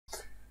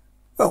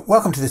Well,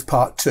 welcome to this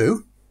part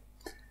 2.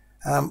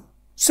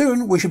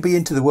 Soon we should be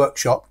into the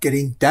workshop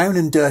getting down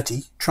and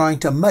dirty trying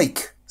to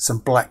make some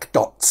black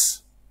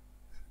dots.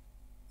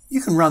 You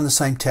can run the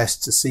same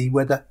test to see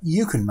whether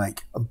you can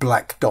make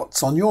black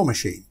dots on your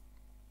machine.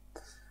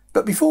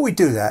 But before we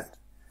do that,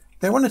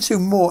 there are one or two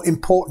more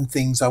important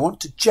things I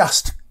want to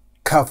just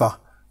cover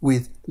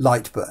with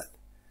Lightburn.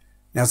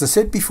 Now, as I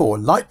said before,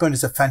 Lightburn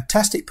is a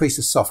fantastic piece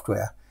of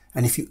software,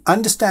 and if you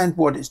understand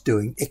what it's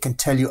doing, it can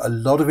tell you a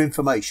lot of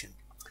information.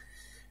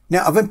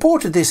 Now, I've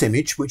imported this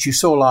image, which you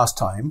saw last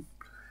time,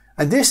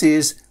 and this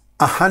is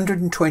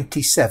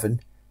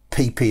 127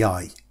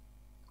 ppi,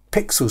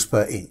 pixels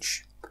per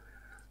inch.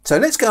 So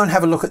let's go and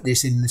have a look at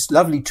this in this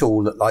lovely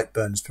tool that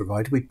Lightburn has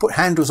provided. We put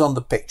handles on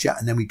the picture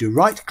and then we do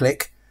right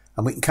click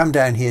and we can come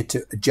down here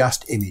to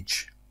adjust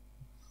image.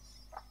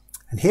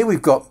 And here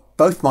we've got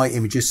both my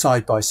images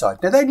side by side.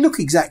 Now they look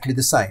exactly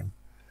the same.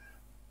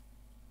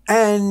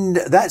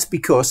 And that's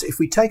because if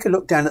we take a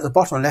look down at the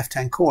bottom left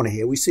hand corner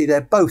here, we see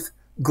they're both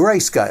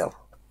grayscale.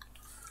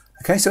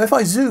 Okay, so if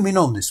I zoom in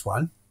on this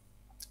one,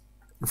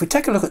 if we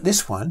take a look at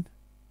this one,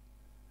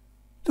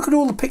 look at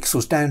all the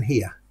pixels down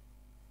here.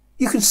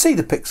 You can see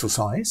the pixel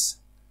size.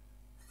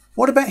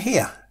 What about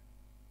here?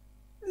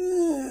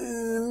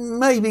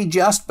 Maybe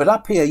just, but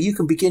up here you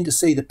can begin to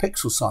see the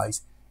pixel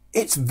size.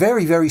 It's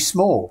very, very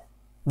small.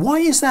 Why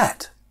is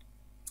that?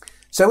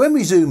 So when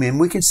we zoom in,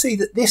 we can see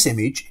that this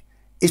image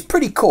is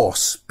pretty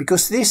coarse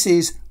because this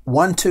is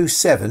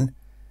 127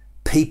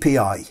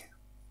 ppi.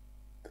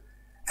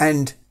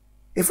 And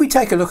if we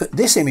take a look at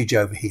this image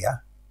over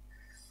here,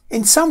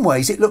 in some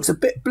ways it looks a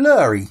bit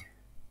blurry,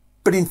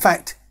 but in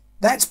fact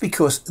that's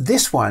because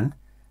this one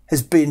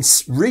has been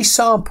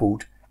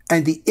resampled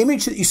and the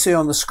image that you see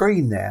on the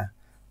screen there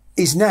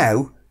is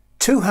now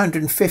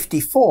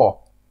 254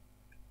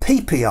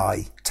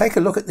 ppi. Take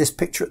a look at this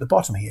picture at the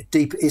bottom here.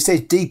 It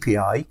says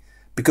dpi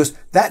because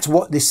that's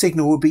what this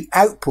signal will be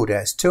output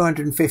as,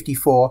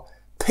 254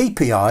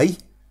 ppi,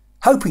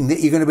 hoping that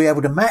you're going to be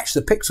able to match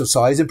the pixel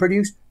size and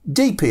produce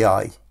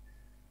dpi.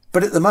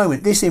 But at the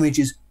moment this image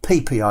is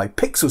ppi,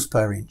 pixels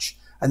per inch,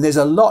 and there's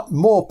a lot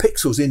more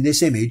pixels in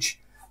this image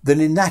than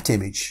in that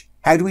image.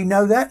 How do we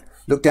know that?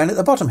 Look down at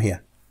the bottom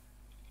here.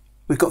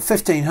 We've got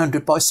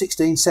 1500 by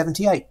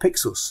 1678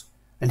 pixels,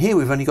 and here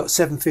we've only got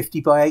 750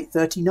 by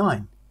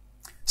 839.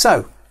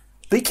 So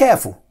be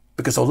careful,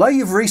 because although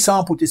you've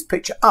resampled this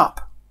picture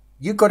up,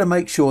 you've got to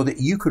make sure that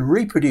you can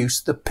reproduce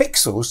the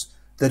pixels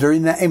that are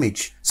in that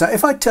image. So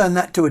if I turn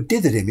that to a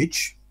dithered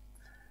image,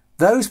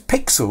 those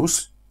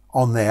pixels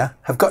on there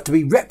have got to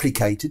be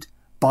replicated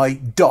by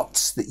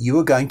dots that you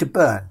are going to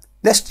burn.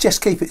 Let's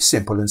just keep it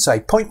simple and say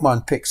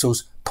 0.1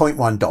 pixels,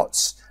 0.1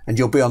 dots, and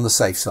you'll be on the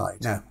safe side.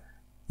 Now,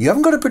 you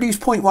haven't got to produce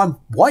 0.1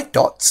 white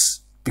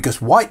dots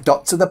because white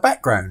dots are the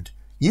background.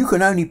 You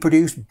can only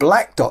produce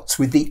black dots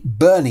with the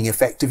burning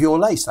effect of your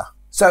laser.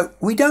 So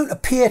we don't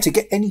appear to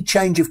get any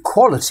change of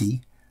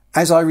quality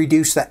as I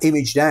reduce that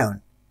image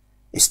down.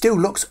 It still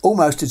looks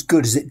almost as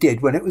good as it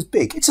did when it was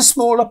big. It's a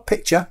smaller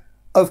picture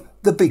of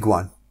the big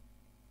one.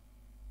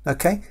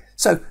 Okay,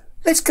 so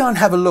let's go and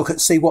have a look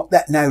and see what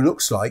that now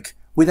looks like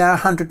with our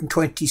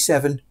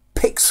 127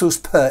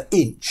 pixels per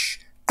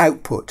inch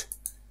output.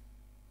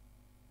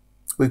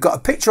 We've got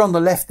a picture on the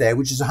left there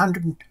which is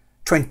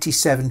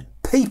 127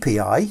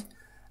 ppi,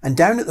 and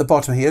down at the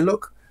bottom here,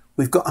 look,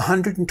 we've got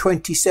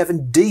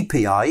 127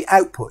 dpi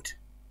output.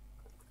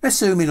 Let's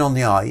zoom in on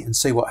the eye and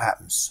see what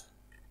happens.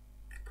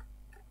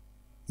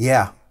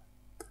 Yeah,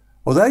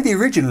 although the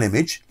original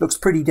image looks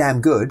pretty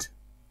damn good,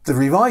 the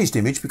revised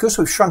image, because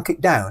we've shrunk it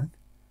down,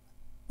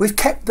 we've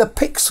kept the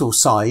pixel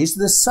size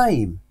the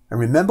same. And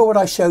remember what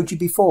I showed you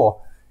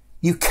before.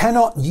 You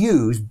cannot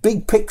use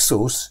big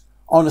pixels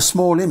on a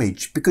small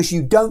image because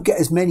you don't get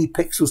as many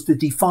pixels to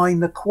define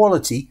the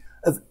quality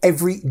of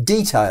every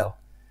detail.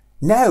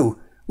 Now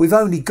we've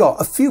only got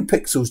a few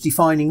pixels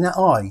defining that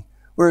eye,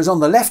 whereas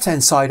on the left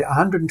hand side at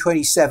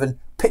 127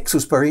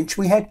 pixels per inch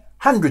we had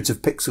hundreds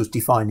of pixels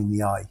defining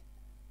the eye.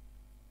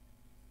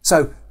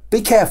 So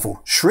be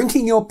careful,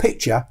 shrinking your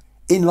picture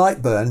in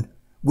Lightburn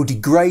will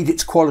degrade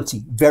its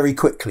quality very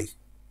quickly.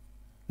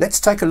 Let's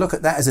take a look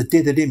at that as a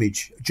dithered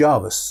image,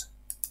 Jarvis.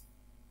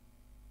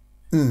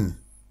 Not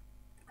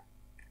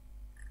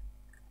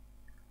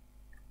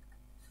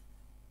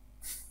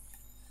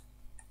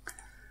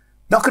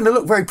going to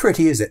look very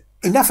pretty, is it?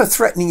 Enough of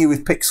threatening you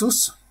with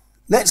pixels.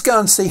 Let's go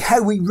and see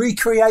how we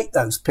recreate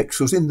those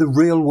pixels in the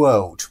real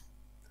world.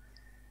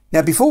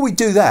 Now, before we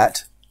do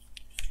that,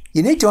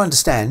 you need to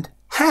understand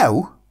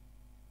how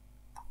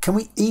can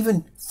we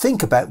even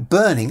think about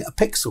burning a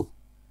pixel?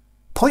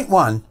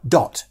 0.1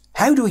 dot.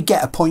 How do we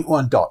get a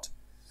 0.1 dot?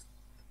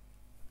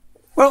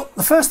 Well,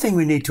 the first thing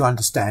we need to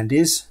understand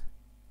is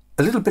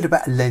a little bit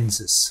about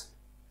lenses.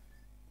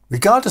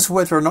 Regardless of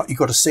whether or not you've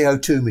got a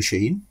CO2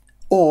 machine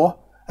or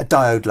a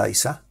diode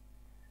laser,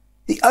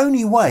 the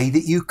only way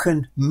that you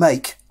can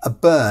make a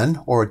burn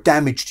or a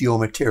damage to your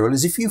material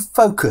is if you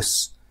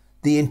focus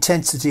the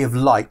intensity of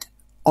light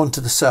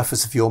onto the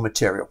surface of your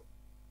material.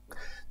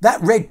 That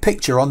red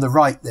picture on the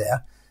right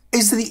there,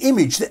 is the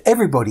image that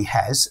everybody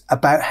has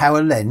about how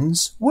a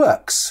lens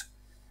works.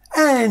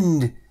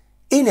 And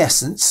in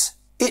essence,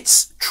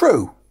 it's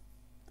true.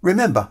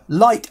 Remember,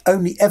 light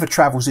only ever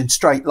travels in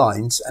straight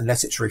lines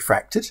unless it's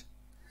refracted.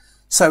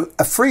 So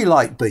a free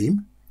light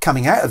beam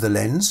coming out of the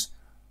lens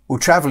will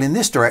travel in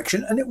this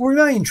direction, and it will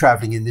remain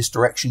travelling in this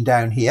direction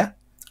down here,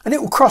 and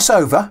it will cross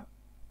over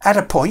at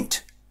a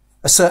point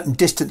a certain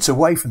distance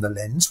away from the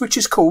lens, which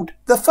is called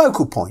the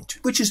focal point,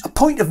 which is a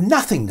point of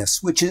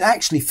nothingness, which is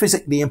actually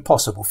physically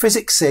impossible.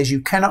 Physics says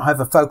you cannot have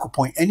a focal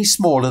point any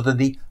smaller than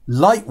the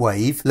light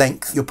wave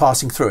length you're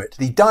passing through it.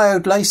 The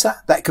diode laser,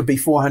 that could be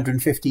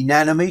 450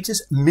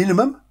 nanometers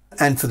minimum,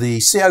 and for the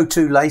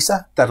CO2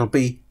 laser, that'll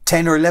be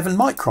 10 or 11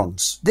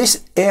 microns.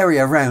 This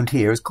area around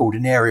here is called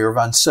an area of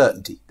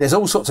uncertainty. There's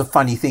all sorts of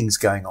funny things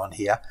going on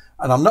here,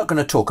 and I'm not going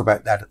to talk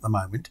about that at the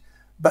moment.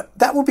 But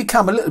that will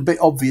become a little bit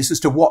obvious as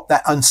to what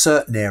that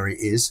uncertain area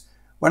is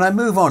when I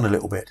move on a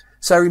little bit.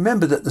 So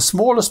remember that the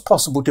smallest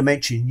possible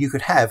dimension you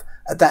could have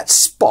at that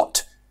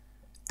spot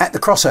at the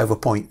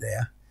crossover point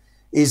there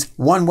is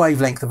one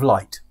wavelength of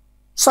light.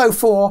 So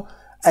for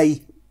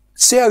a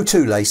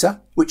CO2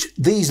 laser, which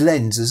these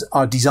lenses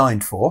are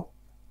designed for,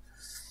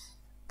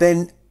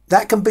 then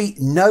that can be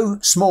no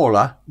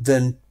smaller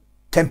than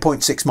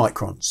 10.6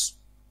 microns.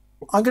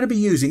 I'm going to be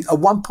using a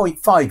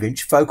 1.5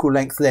 inch focal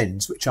length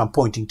lens, which I'm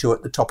pointing to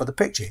at the top of the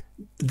picture.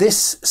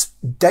 This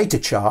data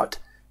chart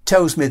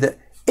tells me that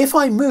if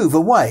I move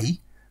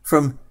away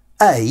from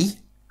A,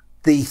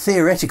 the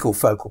theoretical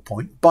focal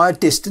point, by a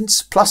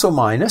distance plus or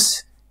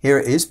minus, here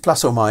it is,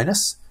 plus or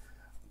minus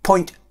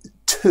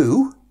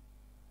 0.2,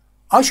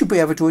 I should be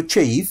able to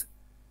achieve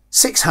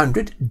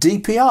 600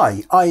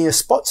 dpi, i.e. a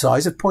spot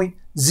size of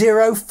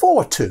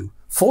 0.042,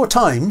 4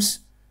 times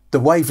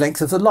the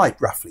wavelength of the light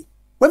roughly.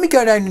 When we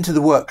go down into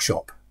the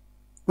workshop,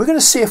 we're going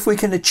to see if we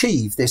can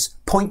achieve this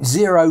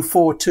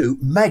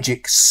 0.042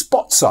 magic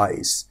spot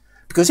size.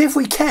 Because if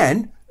we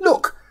can,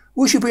 look,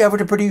 we should be able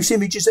to produce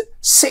images at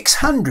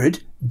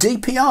 600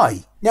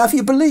 dpi. Now, if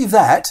you believe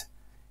that,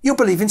 you'll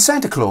believe in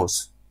Santa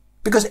Claus,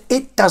 because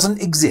it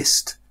doesn't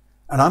exist.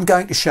 And I'm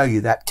going to show you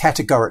that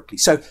categorically.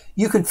 So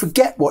you can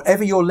forget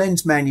whatever your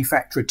lens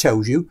manufacturer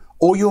tells you,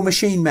 or your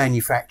machine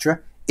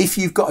manufacturer, if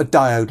you've got a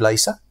diode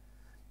laser.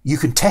 You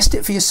can test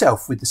it for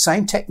yourself with the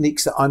same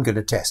techniques that I'm going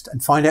to test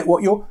and find out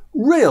what your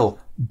real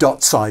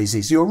dot size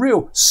is, your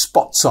real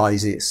spot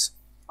size is.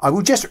 I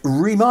will just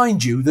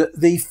remind you that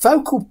the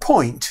focal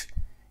point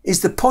is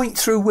the point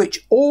through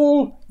which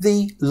all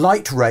the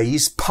light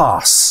rays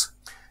pass.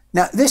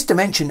 Now, this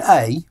dimension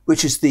A,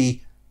 which is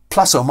the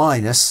plus or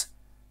minus,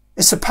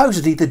 is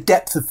supposedly the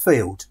depth of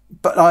field.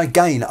 But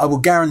again, I will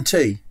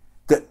guarantee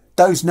that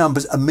those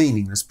numbers are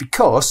meaningless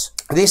because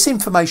this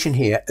information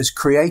here is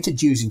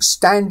created using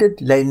standard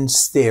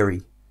lens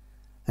theory.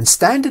 And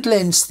standard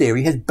lens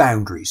theory has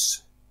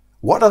boundaries.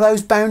 What are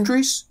those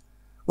boundaries?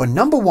 Well,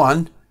 number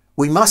one,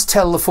 we must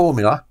tell the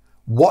formula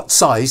what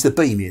size the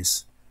beam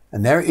is.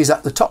 And there it is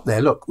at the top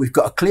there. Look, we've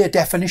got a clear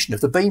definition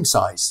of the beam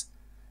size.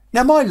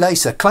 Now, my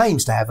laser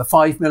claims to have a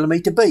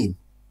 5mm beam.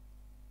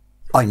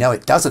 I know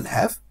it doesn't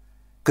have,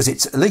 because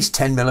it's at least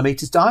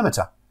 10mm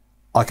diameter.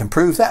 I can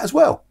prove that as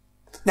well.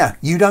 Now,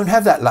 you don't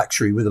have that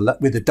luxury with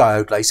a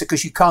diode laser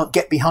because you can't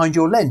get behind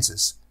your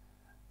lenses.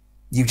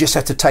 You just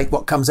have to take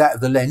what comes out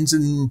of the lens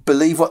and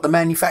believe what the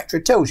manufacturer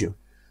tells you.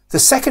 The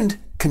second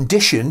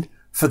condition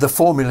for the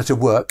formula to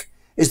work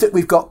is that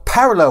we've got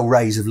parallel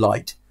rays of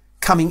light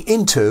coming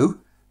into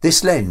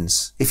this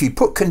lens. If you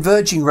put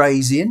converging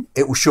rays in,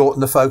 it will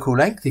shorten the focal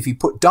length. If you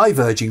put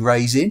diverging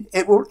rays in,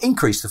 it will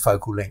increase the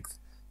focal length.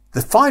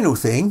 The final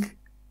thing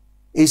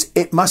is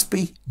it must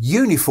be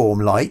uniform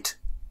light.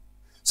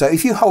 So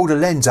if you hold a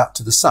lens up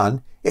to the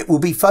sun, it will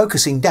be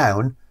focusing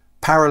down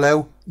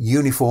parallel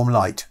uniform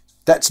light.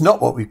 That's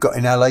not what we've got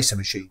in our laser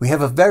machine. We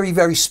have a very,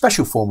 very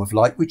special form of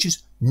light, which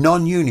is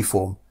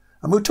non-uniform.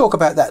 And we'll talk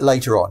about that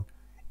later on.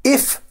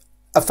 If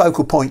a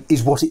focal point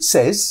is what it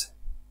says,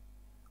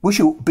 we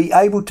shall be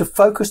able to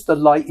focus the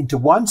light into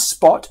one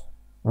spot,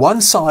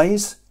 one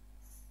size,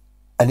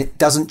 and it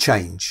doesn't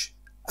change.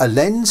 A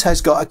lens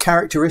has got a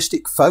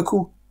characteristic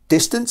focal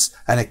distance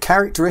and a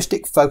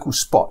characteristic focal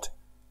spot.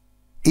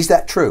 Is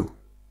that true?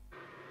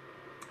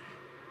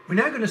 We're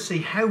now going to see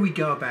how we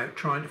go about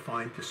trying to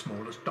find the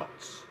smallest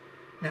dots.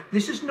 Now,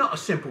 this is not a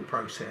simple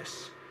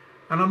process,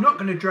 and I'm not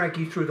going to drag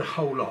you through the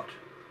whole lot,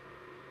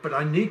 but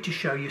I need to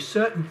show you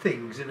certain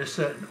things in a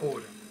certain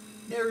order.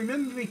 Now,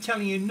 remember me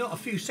telling you not a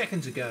few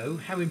seconds ago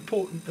how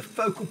important the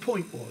focal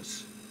point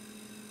was.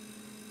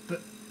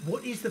 But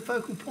what is the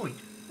focal point?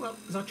 Well,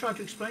 as I tried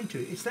to explain to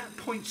you, it's that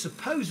point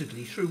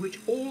supposedly through which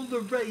all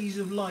the rays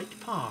of light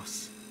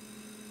pass.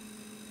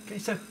 Okay,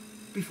 so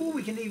before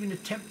we can even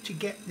attempt to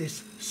get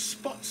this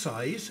spot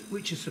size,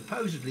 which is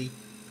supposedly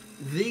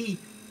the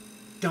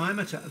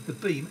diameter of the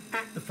beam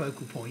at the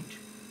focal point,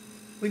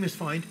 we must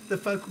find the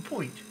focal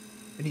point.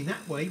 And in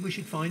that way, we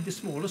should find the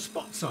smaller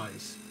spot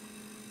size.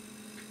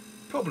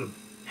 Problem: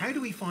 how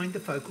do we find the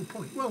focal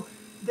point? Well,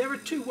 there are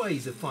two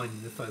ways of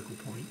finding the focal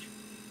point.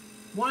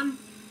 One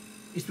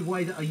is the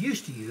way that I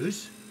used to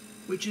use,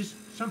 which is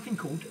something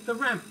called the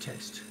ramp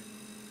test.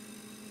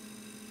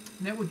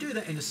 Now we'll do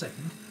that in a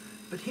second,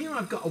 but here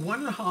I've got a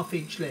 1.5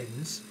 inch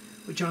lens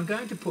which I'm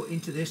going to put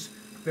into this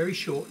very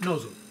short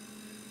nozzle.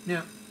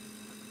 Now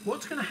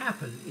what's going to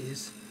happen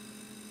is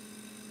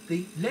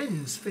the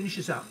lens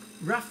finishes up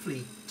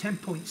roughly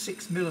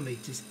 10.6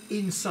 millimeters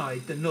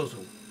inside the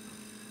nozzle,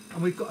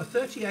 and we've got a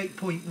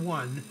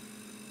 38.1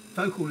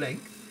 focal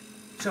length.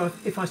 So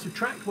if I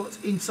subtract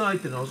what's inside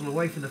the nozzle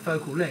away from the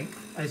focal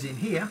length, as in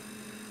here,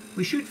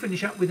 we should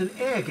finish up with an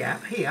air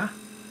gap here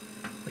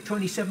of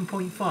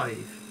 27.5.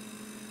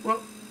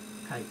 Well,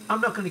 hey,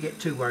 I'm not going to get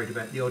too worried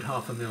about the odd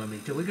 0.5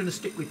 millimeter. We're going to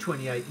stick with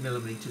 28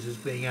 millimeters as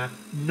being our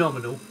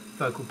nominal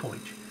focal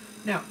point.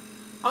 Now,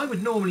 I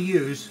would normally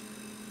use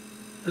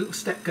a little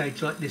step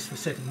gauge like this for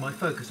setting my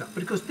focus up,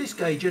 but because this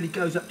gauge only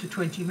goes up to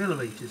 20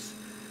 millimeters.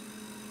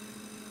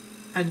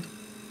 And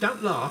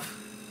don't laugh,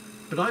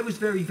 but I was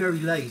very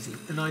lazy,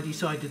 and I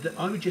decided that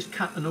I would just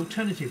cut an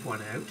alternative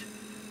one out,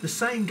 the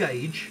same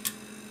gauge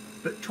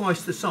but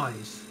twice the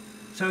size.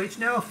 So it's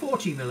now a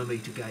 40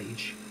 millimeter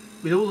gauge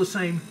with all the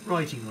same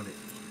writing on it.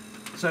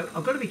 So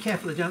I've got to be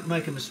careful I don't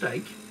make a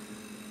mistake.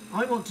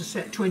 I want to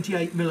set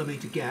 28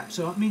 millimeter gap,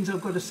 so it means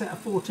I've got to set a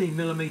 14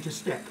 millimeter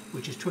step,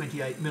 which is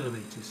 28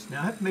 millimeters.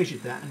 Now I have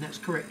measured that, and that's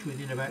correct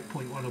within about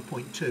 0.1 or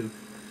 0.2.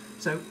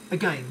 So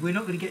again, we're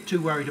not going to get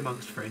too worried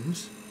amongst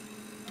friends.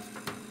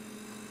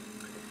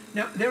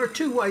 Now there are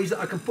two ways that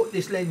I can put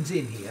this lens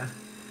in here.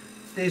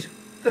 There's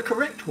the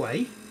correct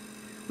way,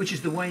 which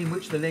is the way in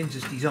which the lens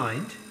is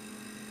designed,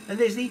 and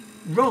there's the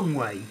wrong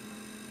way,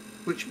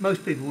 which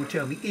most people will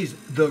tell me is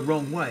the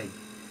wrong way.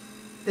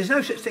 There's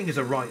no such thing as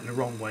a right and a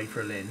wrong way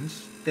for a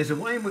lens. There's a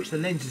way in which the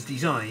lens is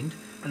designed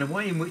and a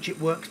way in which it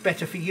works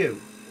better for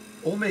you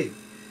or me.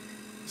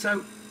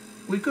 So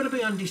we've got to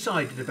be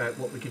undecided about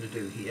what we're going to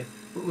do here,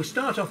 but we'll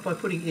start off by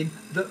putting in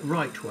the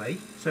right way.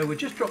 So we'll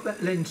just drop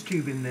that lens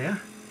tube in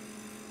there,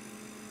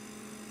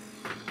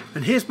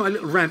 and here's my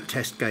little ramp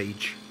test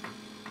gauge.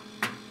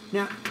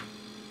 Now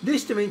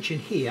this dimension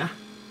here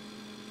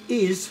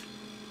is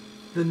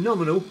the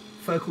nominal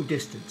focal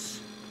distance.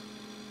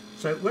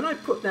 So when I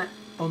put that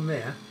on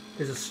there,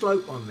 there's a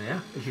slope on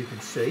there, as you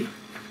can see.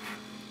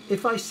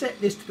 If I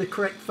set this to the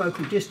correct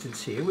focal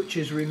distance here, which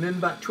is,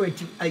 remember,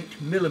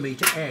 28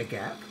 millimeter air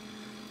gap,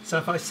 so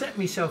if I set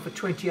myself a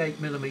 28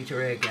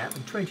 millimeter air gap,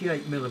 and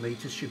 28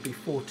 millimeters should be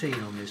 14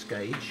 on this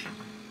gauge,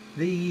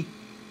 the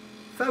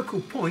focal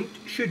point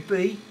should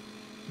be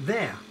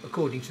there,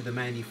 according to the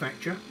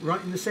manufacturer,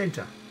 right in the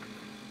center.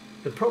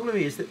 The problem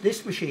is that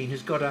this machine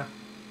has got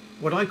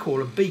what I call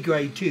a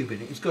B-grade tube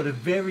in it. It's got a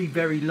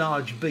very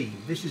large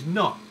beam. This is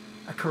not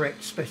a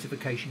correct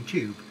specification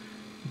tube,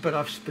 but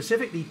I've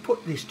specifically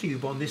put this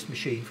tube on this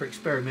machine for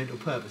experimental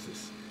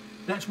purposes.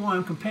 That's why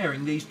I'm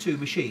comparing these two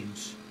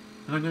machines.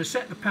 And I'm going to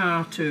set the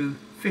power to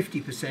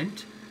 50%, and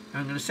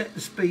I'm going to set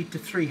the speed to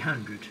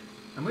 300.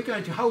 And we're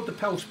going to hold the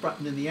pulse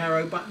button and the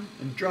arrow button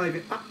and drive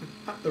it up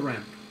the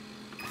ramp.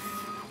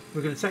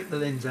 We're going to take the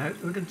lens out,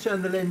 and we're going to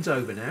turn the lens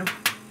over now.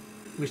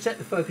 We set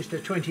the focus to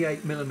a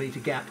 28 millimeter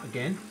gap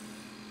again,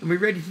 and we're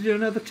ready to do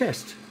another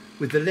test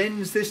with the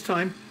lens this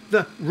time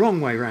the wrong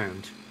way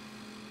round.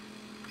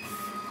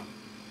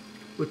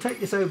 We'll take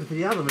this over to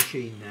the other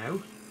machine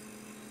now,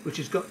 which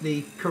has got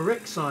the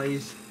correct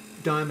size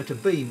diameter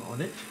beam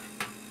on it,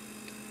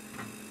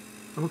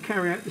 and we'll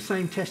carry out the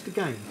same test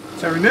again.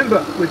 So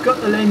remember, we've got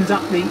the lens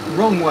up the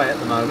wrong way at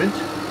the moment,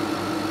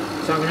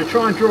 so I'm going to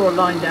try and draw a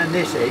line down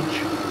this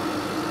edge.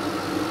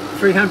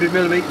 300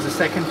 millimeters a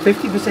second,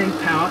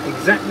 50% power,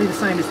 exactly the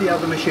same as the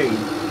other machine.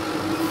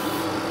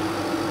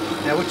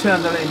 Now we'll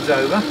turn the lens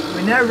over.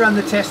 We now run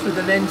the test with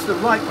the lens the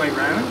right way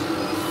round.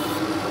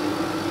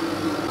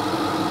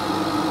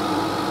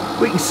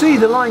 We can see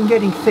the line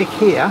getting thick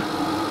here,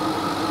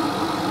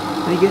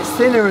 and it gets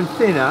thinner and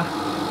thinner,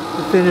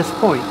 the thinnest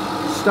point.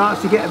 It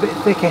starts to get a bit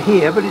thicker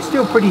here, but it's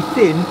still pretty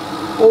thin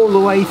all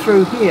the way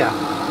through here.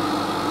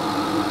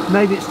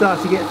 Maybe it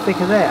starts to get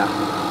thicker there.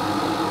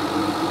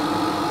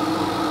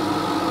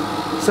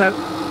 So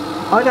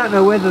I don't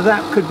know whether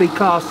that could be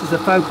classed as a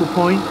focal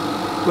point,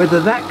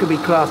 whether that could be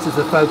classed as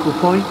a focal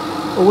point,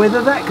 or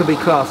whether that could be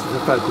classed as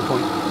a focal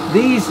point.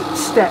 These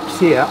steps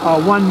here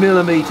are 1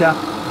 millimeter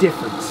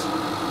difference.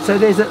 So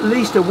there's at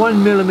least a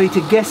 1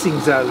 millimeter guessing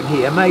zone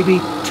here, maybe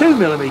 2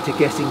 millimeter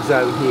guessing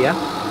zone here,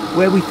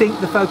 where we think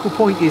the focal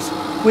point is,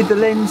 with the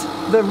lens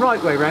the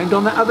right way round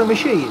on that other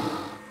machine.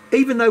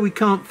 Even though we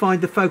can't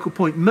find the focal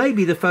point,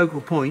 maybe the focal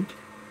point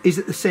is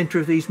at the center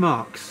of these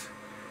marks.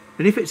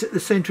 And if it's at the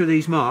center of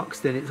these marks,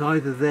 then it's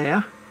either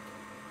there,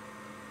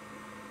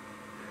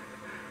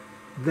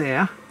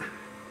 there,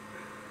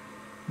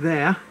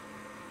 there,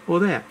 or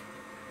there.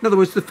 In other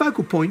words, the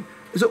focal point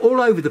is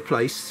all over the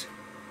place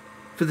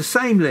for the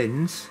same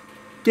lens,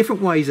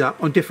 different ways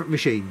up on different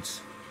machines.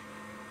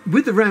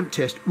 With the ramp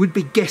test, we'd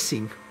be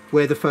guessing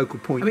where the focal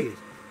point is.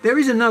 There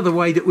is another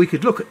way that we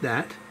could look at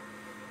that.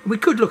 We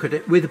could look at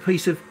it with a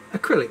piece of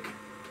acrylic.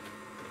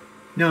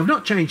 Now I've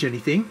not changed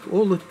anything,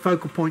 all the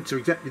focal points are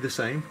exactly the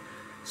same.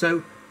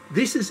 So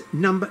this is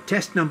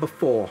test number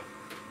 4.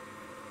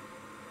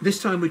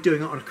 This time we're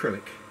doing it on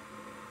acrylic.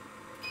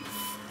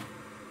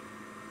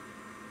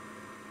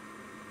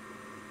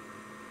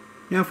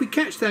 Now if we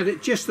catch that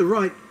at just the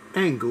right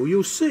angle,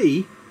 you'll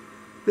see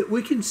that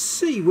we can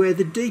see where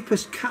the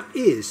deepest cut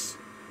is,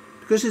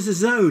 because there's a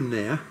zone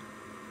there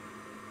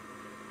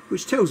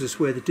which tells us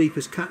where the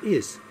deepest cut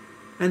is,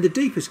 and the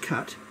deepest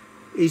cut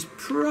is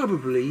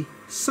probably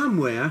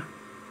somewhere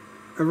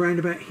around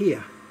about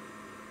here,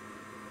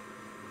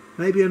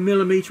 maybe 1.5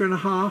 millimeters,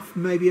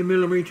 maybe 1.25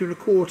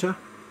 millimeters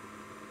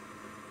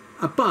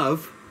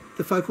above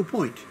the focal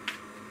point.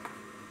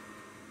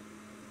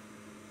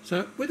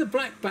 So with a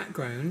black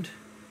background,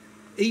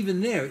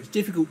 even there it's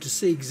difficult to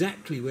see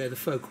exactly where the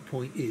focal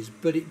point is,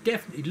 but it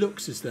definitely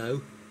looks as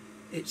though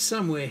it's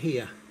somewhere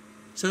here.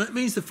 So that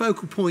means the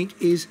focal point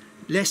is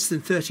less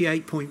than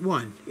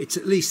 38.1. It's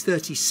at least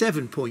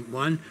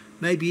 37.1,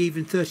 maybe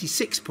even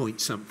 36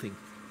 point something.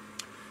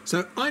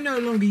 So I no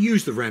longer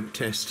use the ramp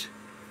test.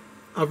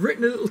 I've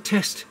written a little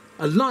test,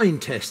 a line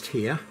test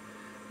here,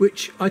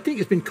 which I think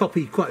has been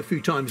copied quite a few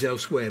times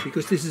elsewhere,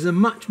 because this is a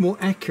much more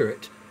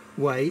accurate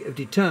way of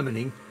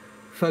determining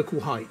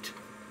focal height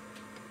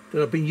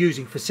that I've been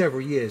using for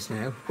several years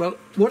now. Well,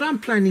 what I'm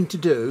planning to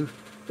do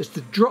is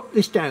to drop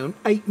this down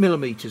 8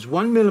 millimeters,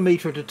 1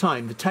 millimeter at a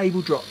time. The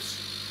table drops.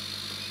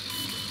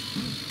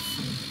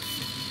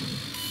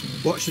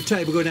 Watch the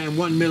table go down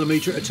 1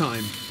 millimeter at a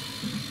time.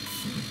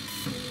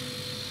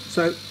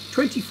 So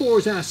 24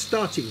 is our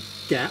starting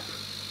gap,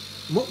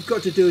 and what we've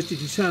got to do is to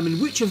determine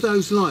which of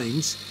those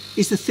lines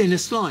is the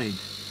thinnest line.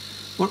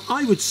 Well,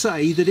 I would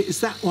say that it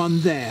is that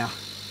one there.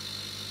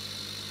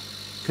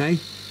 Okay,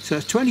 so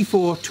it's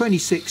 24,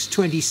 26,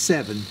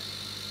 27.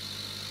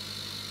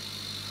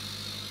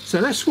 So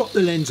let's swap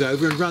the lens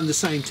over and run the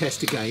same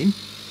test again.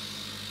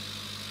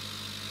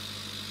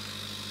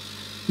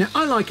 Now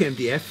I like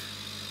MDF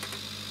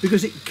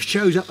because it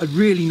shows up a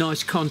really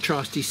nice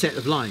contrasty set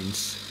of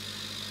lines,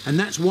 and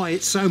that's why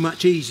it's so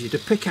much easier to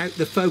pick out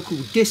the focal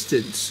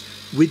distance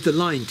with the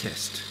line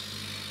test.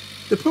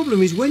 The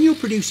problem is when you're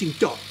producing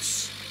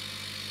dots,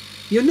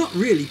 you're not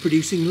really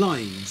producing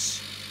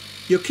lines.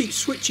 You'll keep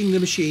switching the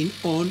machine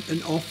on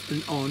and off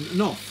and on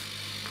and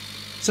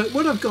off. So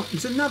what I've got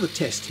is another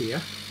test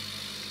here.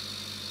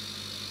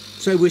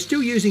 So we're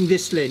still using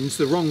this lens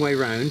the wrong way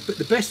round, but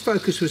the best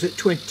focus was at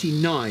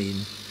 29.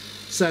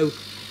 So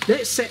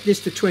let's set this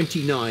to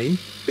 29.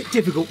 A bit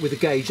difficult with a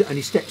gauge that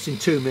only steps in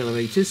 2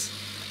 millimeters.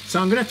 So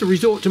I'm going to have to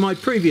resort to my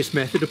previous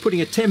method of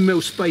putting a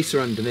 10mm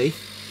spacer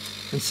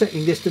underneath and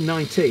setting this to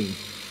 19.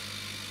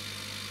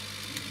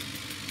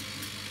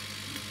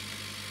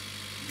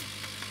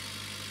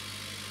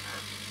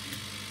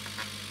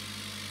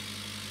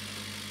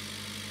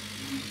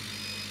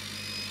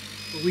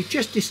 We've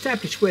just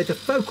established where the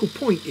focal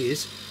point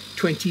is,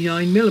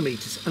 29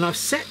 millimeters, and I've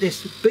set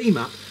this beam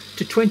up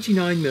to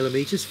 29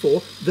 millimeters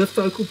for the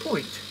focal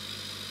point.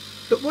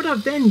 But what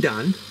I've then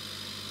done,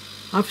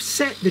 I've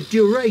set the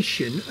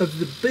duration of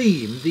the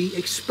beam, the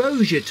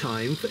exposure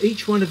time for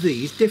each one of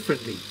these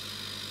differently.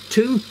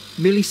 2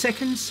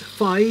 milliseconds,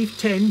 5,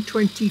 10,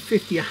 20,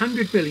 50,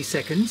 100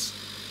 milliseconds,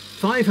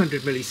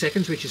 500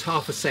 milliseconds, which is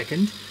half a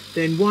second,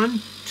 then 1,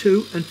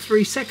 2 and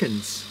 3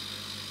 seconds.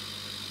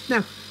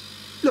 Now,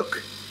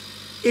 look,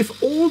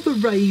 if all the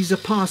rays are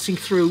passing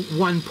through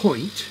one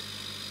point,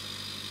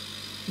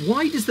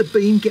 why does the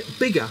beam get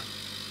bigger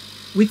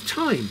with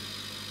time?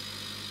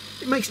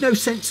 It makes no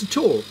sense at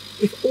all.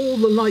 If all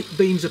the light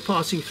beams are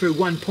passing through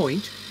one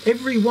point,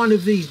 every one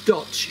of these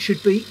dots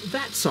should be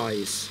that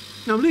size.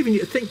 Now I'm leaving you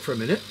to think for a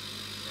minute.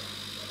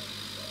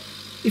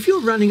 If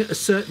you're running at a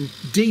certain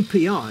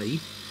DPI,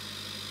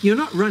 you're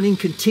not running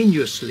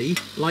continuously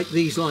like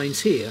these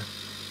lines here.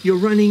 You're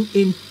running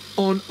in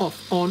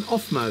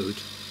on-off mode.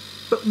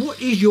 But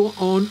what is your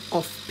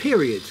on-off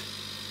period?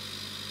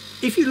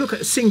 If you look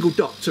at a single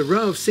dots, a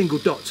row of single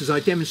dots as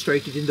I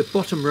demonstrated in the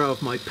bottom row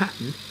of my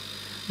pattern,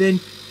 then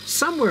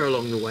somewhere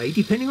along the way,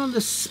 depending on the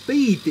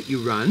speed that you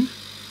run,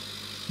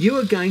 you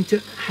are going to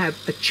have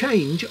a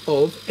change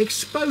of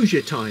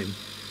exposure time.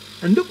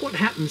 And look what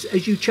happens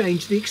as you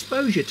change the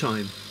exposure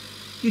time.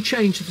 You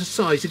change the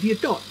size of your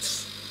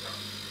dots.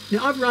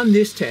 Now I've run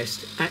this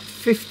test at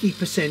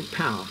 50%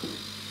 power.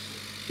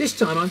 This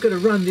time I'm going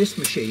to run this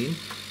machine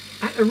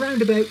at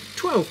around about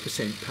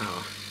 12%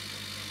 power.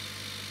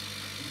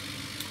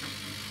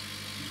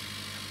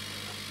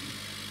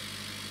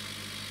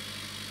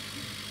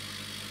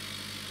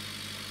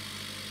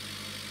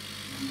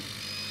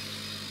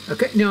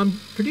 Okay, now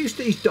I've produced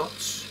these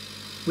dots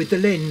with the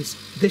lens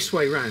this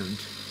way round.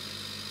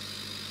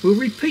 We'll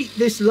repeat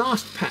this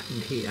last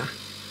pattern here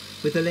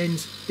with the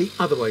lens the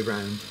other way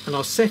round, and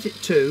I'll set it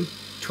to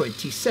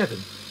 27,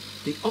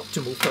 the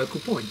optimal focal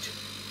point.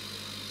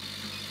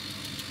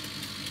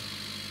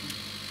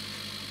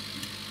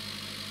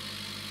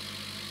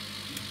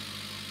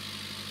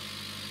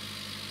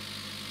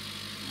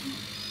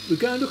 We'll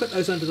go and look at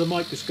those under the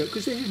microscope,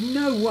 because there's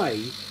no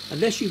way,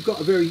 unless you've got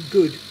a very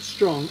good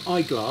strong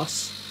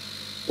eyeglass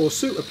or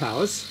super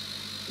powers,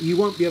 you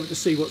won't be able to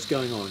see what's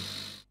going on.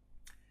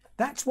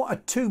 That's what a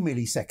 2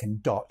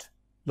 millisecond dot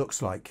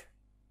looks like.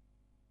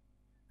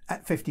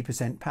 at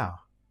 50% power.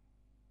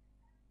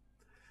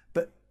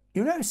 But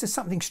you'll notice there's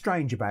something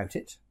strange about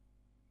it.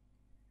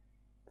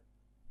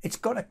 It's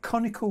got a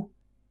conical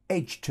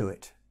edge to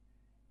it.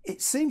 It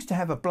seems to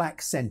have a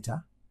black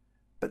centre,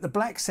 but the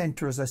black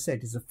centre, as I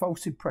said, is a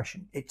false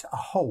impression. It's a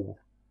hole.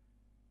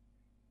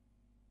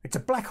 It's a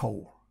black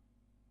hole.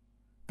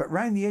 But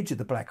round the edge of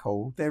the black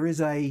hole, there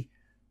is a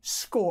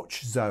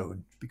scorch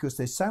zone because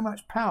there's so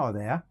much power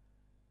there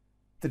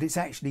that it's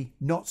actually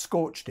not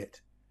scorched it.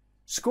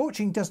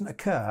 Scorching doesn't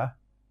occur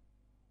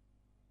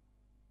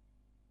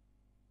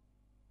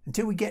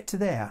until we get to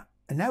there.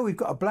 And now we've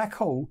got a black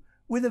hole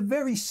with a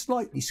very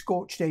slightly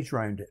scorched edge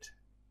round it.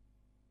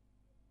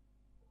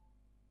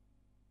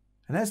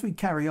 And as we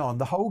carry on,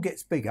 the hole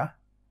gets bigger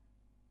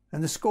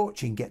and the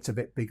scorching gets a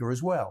bit bigger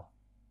as well.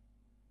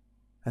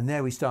 And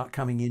there we start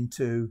coming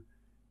into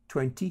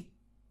 20,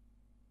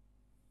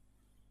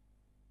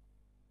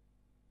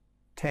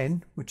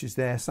 10, which is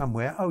there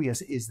somewhere. Oh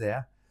yes, it is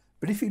there.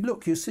 But if you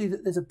look, you'll see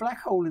that there's a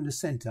black hole in the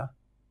centre,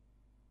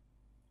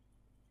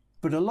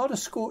 but a lot of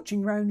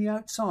scorching around the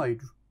outside.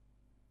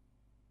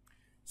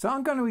 So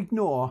I'm going to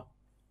ignore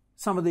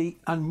some of the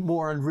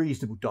more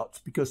unreasonable dots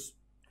because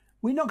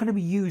we're not going to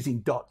be using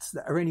dots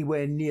that are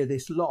anywhere near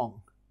this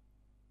long.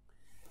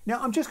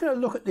 Now I'm just going to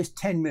look at this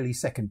 10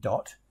 millisecond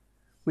dot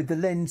with the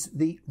lens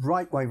the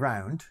right way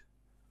round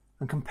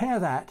and compare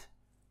that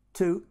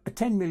to a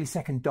 10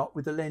 millisecond dot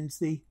with the lens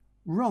the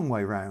wrong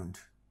way round.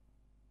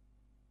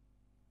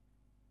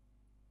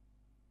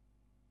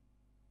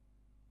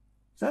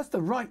 So that's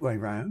the right way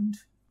round.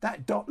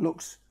 That dot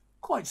looks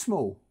quite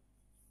small.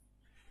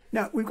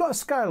 Now we've got a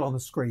scale on the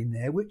screen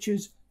there which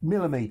is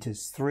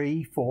millimetres,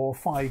 3, 4,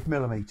 5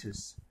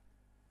 millimetres.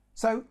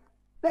 So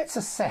let's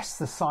assess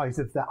the size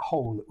of that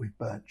hole that we've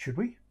burnt, should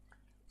we?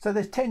 So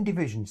there's 10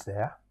 divisions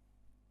there.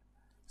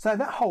 So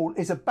that hole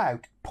is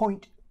about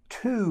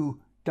 0.2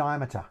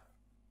 diameter.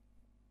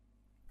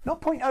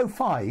 Not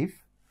 0.05,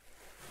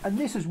 and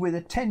this is with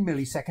a 10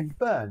 millisecond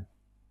burn.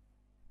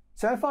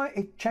 So if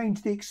I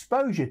change the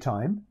exposure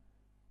time,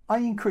 I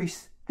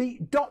increase the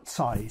dot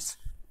size.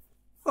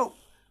 Well,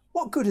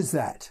 what good is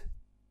that?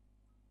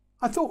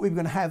 I thought we were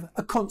going to have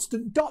a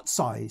constant dot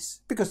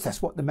size because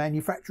that's what the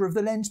manufacturer of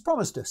the lens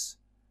promised us.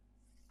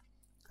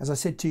 As I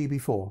said to you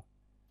before,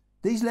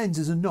 these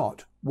lenses are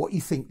not what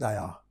you think they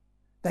are.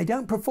 They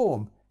don't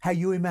perform how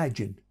you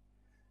imagine.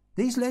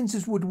 These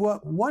lenses would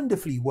work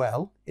wonderfully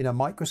well in a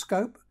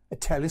microscope, a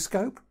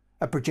telescope,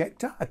 a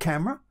projector, a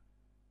camera,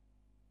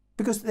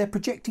 because they're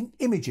projecting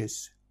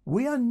images.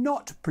 We are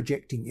not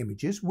projecting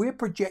images. We're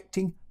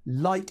projecting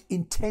light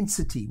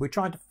intensity. We're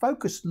trying to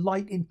focus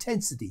light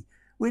intensity.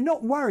 We're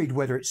not worried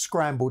whether it's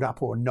scrambled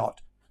up or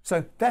not.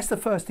 So that's the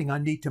first thing I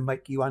need to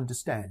make you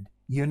understand.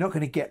 You're not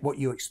going to get what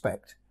you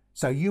expect.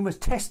 So you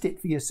must test it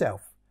for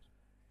yourself.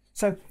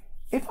 So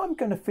if I'm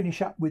going to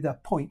finish up with a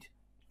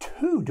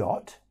 0.2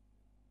 dot,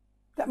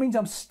 that means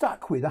I'm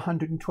stuck with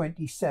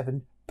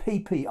 127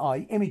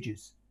 ppi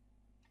images.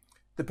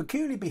 The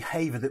peculiar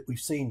behaviour that we've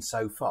seen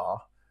so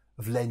far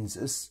of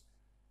lenses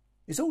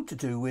is all to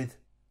do with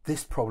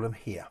this problem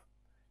here.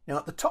 Now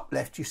at the top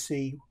left you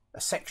see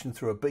a section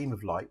through a beam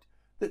of light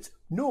that's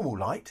normal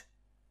light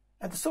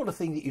and the sort of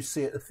thing that you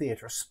see at the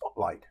theatre, a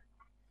spotlight.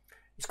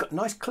 It's got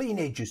nice clean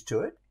edges to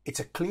it, it's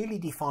a clearly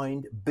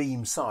defined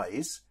beam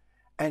size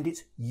and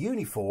it's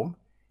uniform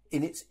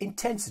in its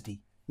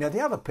intensity. Now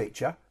the other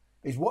picture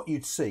is what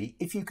you'd see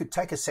if you could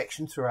take a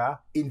section through our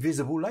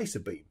invisible laser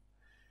beam.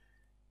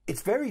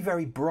 It's very,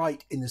 very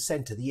bright in the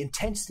centre. The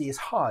intensity is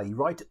high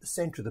right at the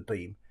centre of the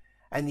beam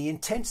and the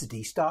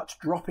intensity starts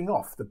dropping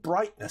off. The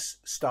brightness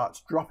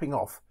starts dropping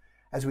off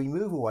as we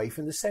move away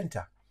from the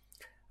centre.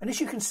 And as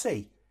you can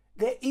see,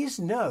 there is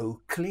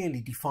no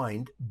clearly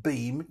defined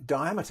beam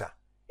diameter.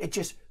 It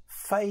just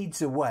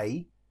fades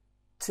away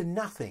to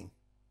nothing.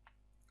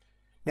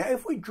 Now,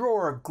 if we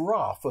draw a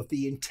graph of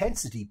the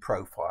intensity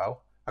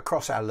profile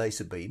across our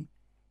laser beam,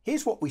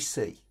 here's what we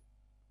see.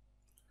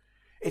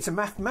 It's a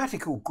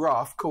mathematical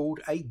graph called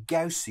a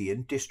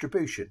Gaussian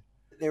distribution.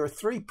 There are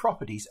three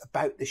properties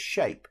about this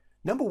shape.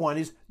 Number one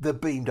is the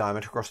beam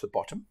diameter across the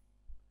bottom.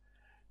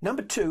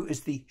 Number two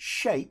is the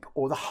shape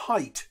or the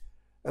height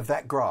of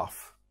that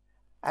graph.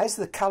 As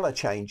the colour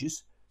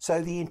changes,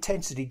 so the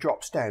intensity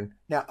drops down.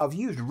 Now, I've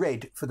used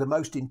red for the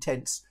most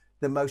intense,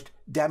 the most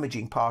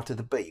damaging part of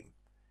the beam.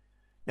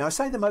 Now, I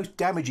say the most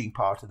damaging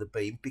part of the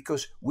beam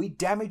because we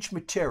damage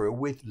material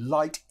with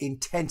light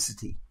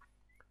intensity.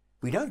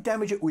 We don't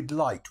damage it with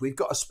light. We've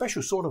got a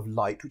special sort of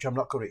light, which I'm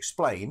not going to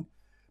explain,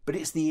 but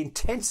it's the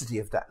intensity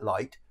of that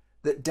light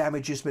that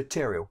damages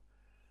material.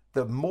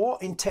 The more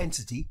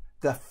intensity,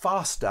 the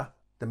faster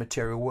the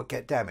material will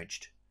get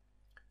damaged.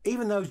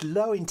 Even those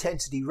low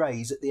intensity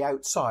rays at the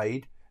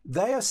outside,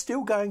 they are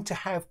still going to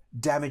have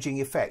damaging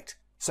effect.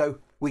 So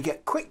we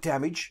get quick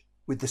damage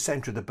with the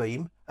centre of the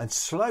beam and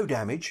slow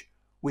damage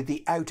with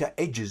the outer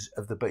edges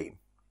of the beam.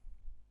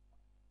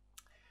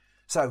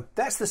 So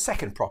that's the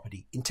second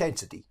property,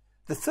 intensity.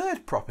 The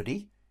third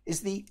property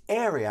is the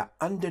area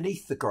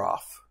underneath the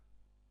graph.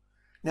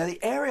 Now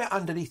the area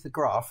underneath the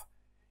graph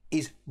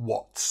is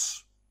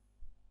watts.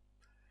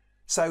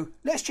 So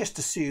let's just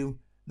assume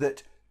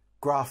that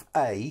graph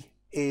A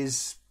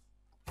is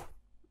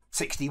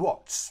 60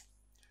 watts.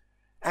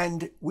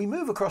 And we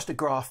move across to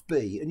graph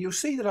B, and you'll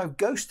see that I've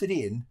ghosted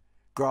in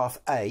graph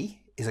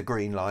A is a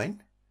green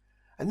line.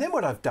 And then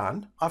what I've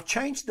done, I've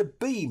changed the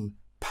beam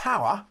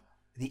power,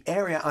 the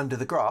area under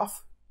the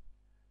graph,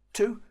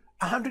 to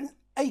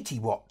 180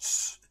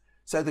 watts.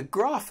 So the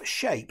graph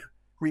shape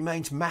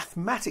remains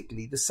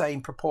mathematically the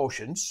same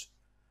proportions.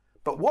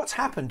 But what's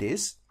happened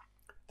is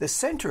the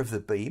center of the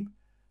beam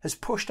has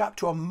pushed up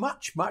to a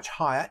much, much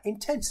higher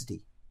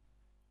intensity.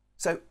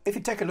 So if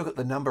you take a look at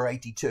the number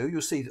 82,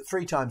 you'll see that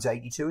 3 times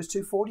 82 is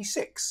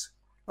 246,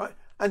 right?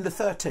 And the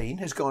 13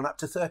 has gone up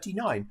to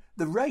 39.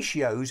 The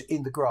ratios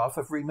in the graph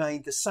have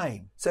remained the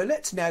same. So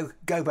let's now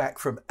go back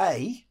from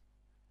A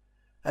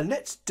and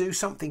let's do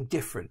something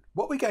different.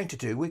 What we're going to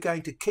do, we're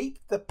going to keep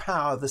the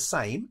power the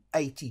same,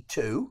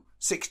 82,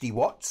 60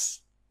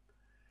 watts,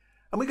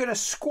 and we're going to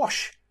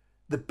squash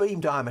the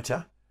beam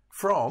diameter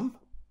from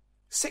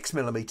 6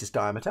 millimeters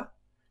diameter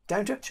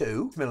down to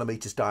 2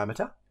 millimeters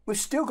diameter. We've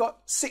still got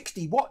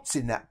 60 watts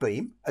in that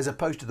beam as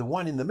opposed to the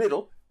one in the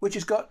middle, which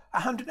has got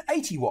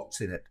 180 watts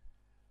in it.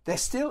 They're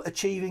still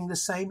achieving the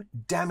same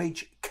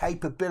damage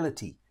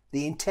capability,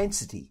 the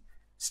intensity,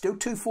 still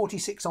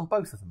 246 on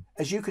both of them.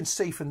 As you can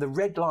see from the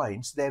red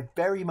lines, they're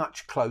very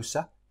much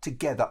closer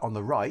together on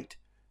the right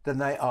than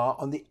they are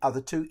on the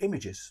other two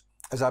images.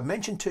 As I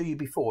mentioned to you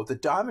before, the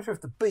diameter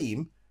of the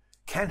beam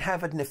can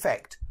have an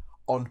effect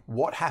on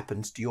what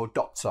happens to your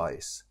dot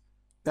size.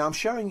 Now I'm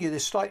showing you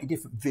this slightly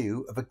different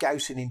view of a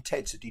Gaussian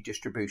intensity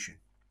distribution.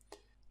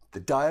 The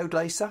diode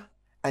laser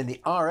and the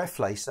RF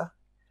laser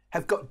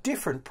have got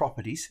different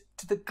properties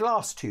to the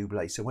glass tube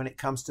laser when it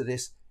comes to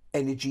this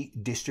energy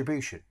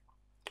distribution.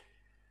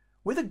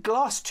 With a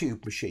glass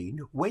tube machine,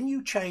 when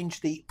you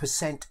change the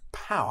percent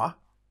power,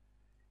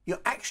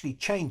 you're actually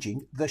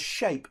changing the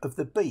shape of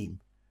the beam.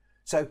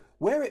 So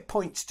where it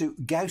points to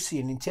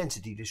Gaussian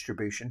intensity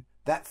distribution,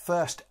 that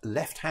first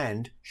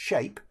left-hand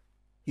shape,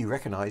 you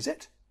recognize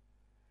it.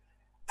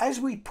 As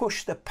we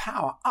push the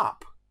power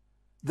up,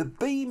 the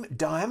beam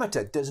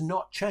diameter does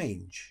not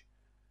change,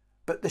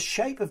 but the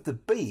shape of the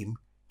beam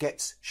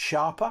gets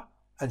sharper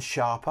and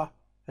sharper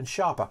and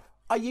sharper.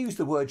 I use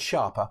the word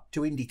sharper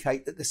to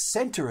indicate that the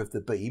center of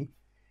the beam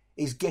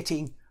is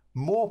getting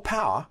more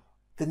power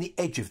than the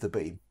edge of the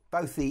beam.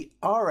 Both the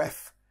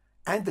RF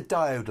and the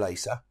diode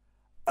laser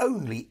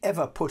only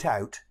ever put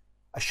out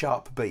a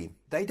sharp beam.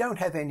 They don't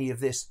have any of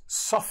this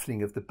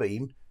softening of the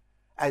beam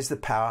as the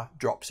power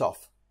drops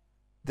off.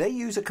 They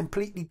use a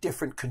completely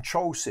different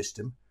control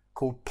system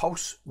called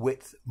pulse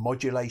width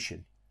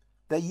modulation.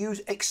 They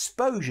use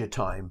exposure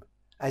time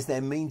as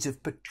their means of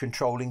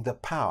controlling the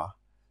power.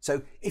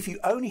 So if you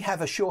only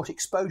have a short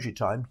exposure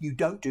time, you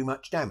don't do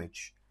much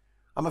damage.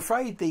 I'm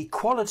afraid the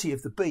quality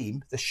of the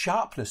beam, the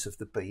sharpness of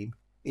the beam,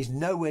 is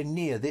nowhere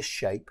near this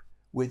shape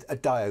with a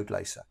diode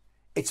laser.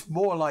 It's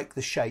more like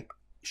the shape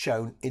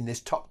shown in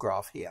this top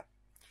graph here.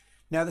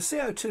 Now the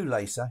CO2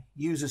 laser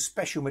uses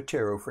special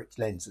material for its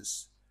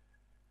lenses.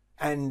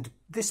 And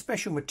this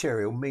special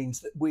material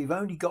means that we've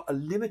only got a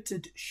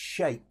limited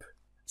shape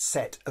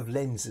set of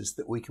lenses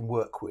that we can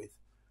work with.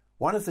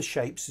 One of the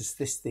shapes is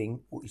this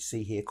thing, what you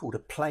see here, called a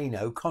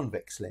plano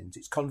convex lens.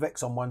 It's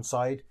convex on one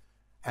side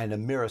and a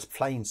mirror's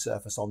plane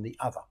surface on the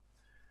other.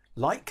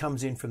 Light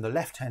comes in from the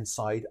left-hand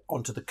side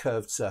onto the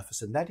curved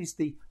surface, and that is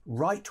the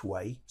right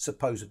way,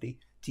 supposedly,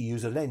 to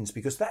use a lens,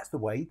 because that's the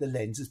way the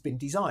lens has been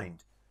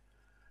designed.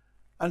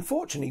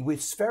 Unfortunately,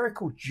 with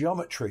spherical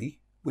geometry,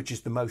 which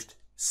is the most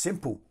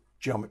simple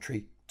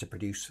geometry to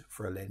produce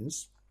for a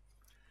lens,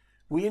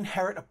 we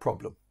inherit a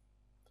problem.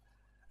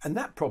 And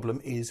that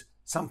problem is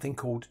something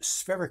called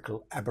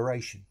spherical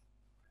aberration.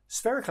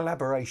 Spherical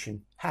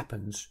aberration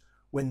happens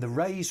when the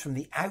rays from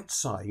the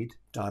outside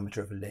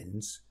diameter of a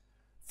lens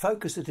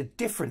focus at a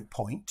different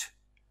point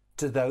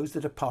to those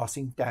that are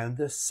passing down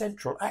the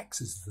central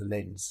axis of the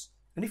lens.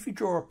 And if you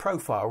draw a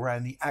profile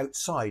around the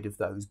outside of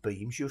those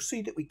beams, you'll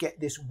see that we get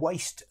this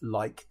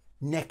waist-like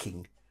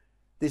necking,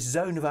 this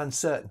zone of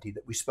uncertainty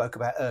that we spoke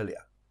about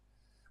earlier.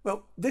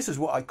 Well, this is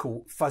what I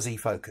call fuzzy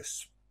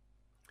focus.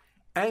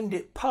 And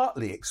it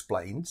partly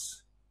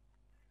explains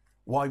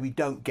why we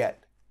don't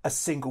get a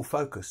single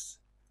focus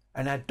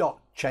and our dot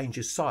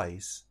changes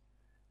size.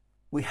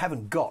 We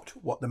haven't got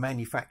what the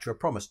manufacturer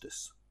promised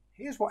us.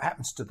 Here's what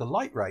happens to the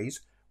light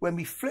rays when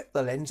we flip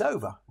the lens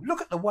over.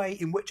 Look at the way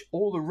in which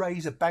all the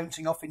rays are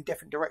bouncing off in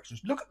different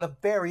directions. Look at the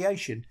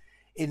variation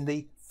in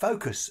the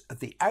focus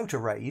of the outer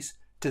rays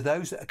to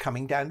those that are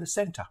coming down the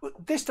center.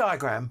 This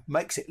diagram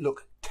makes it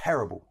look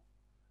terrible.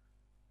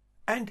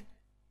 And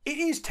it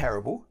is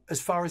terrible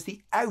as far as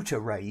the outer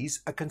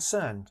rays are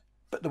concerned.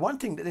 But the one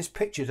thing that this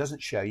picture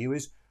doesn't show you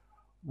is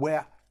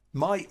where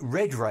my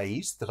red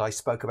rays that I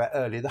spoke about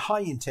earlier, the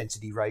high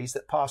intensity rays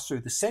that pass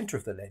through the center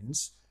of the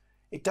lens,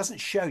 it doesn't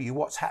show you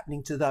what's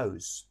happening to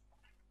those.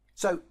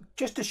 So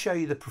just to show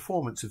you the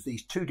performance of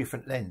these two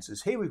different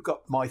lenses, here we've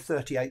got my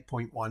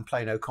 38.1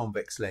 plano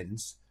convex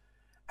lens,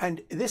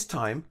 and this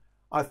time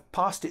I've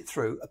passed it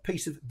through a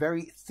piece of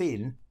very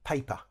thin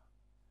paper.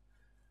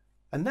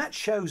 And that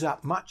shows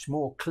up much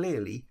more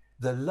clearly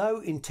the low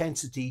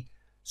intensity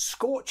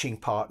scorching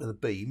part of the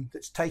beam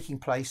that's taking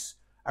place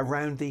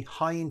around the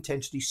high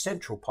intensity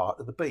central part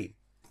of the beam.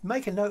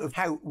 Make a note of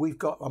how we've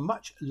got a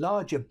much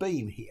larger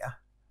beam here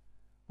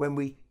when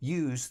we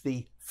use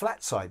the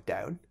flat side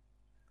down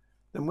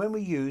than when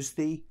we use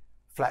the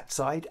flat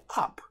side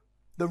up,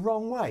 the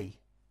wrong way.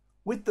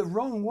 With the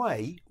wrong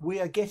way, we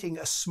are getting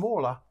a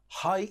smaller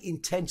high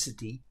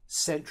intensity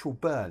central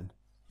burn.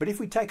 But if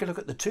we take a look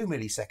at the 2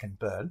 millisecond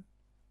burn,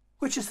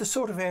 which is the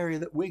sort of area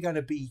that we're going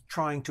to be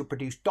trying to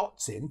produce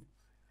dots in,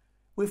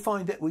 we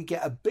find that we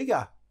get a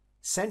bigger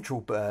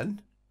central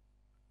burn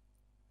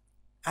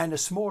and a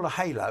smaller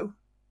halo.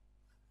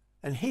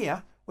 And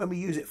here, when we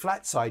use it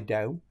flat side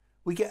down,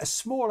 we get a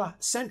smaller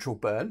central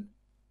burn,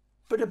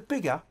 but a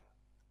bigger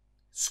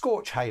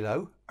scorch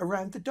halo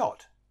around the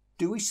dot.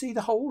 Do we see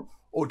the hole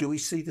or do we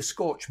see the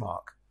scorch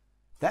mark?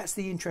 That's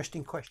the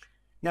interesting question.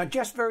 Now,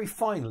 just very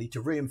finally,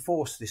 to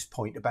reinforce this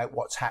point about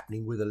what's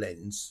happening with a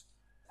lens,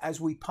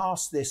 as we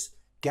pass this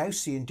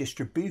Gaussian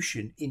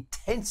distribution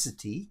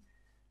intensity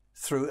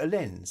through a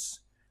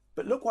lens.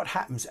 But look what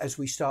happens as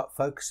we start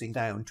focusing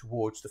down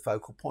towards the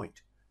focal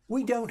point.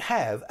 We don't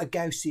have a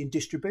Gaussian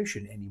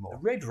distribution anymore.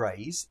 The red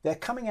rays, they're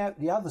coming out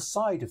the other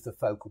side of the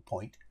focal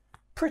point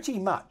pretty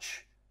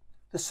much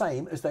the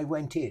same as they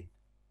went in.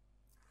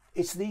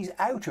 It's these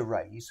outer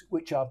rays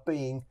which are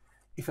being,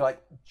 if you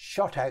like,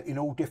 shot out in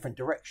all different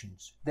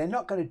directions. They're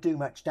not going to do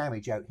much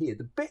damage out here.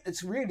 The bit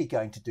that's really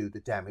going to do the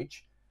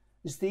damage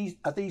is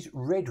these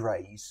red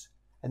rays.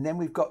 And then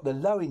we've got the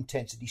low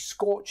intensity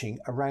scorching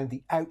around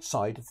the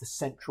outside of the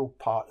central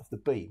part of the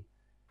beam.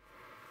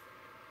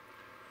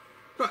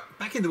 Right,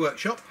 back in the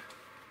workshop.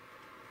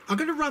 I'm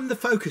going to run the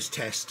focus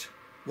test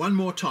one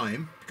more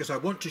time because I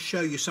want to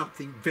show you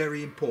something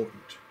very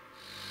important.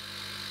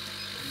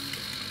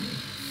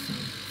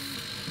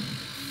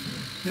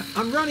 Now,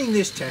 I'm running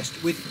this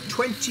test with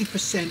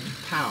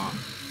 20% power.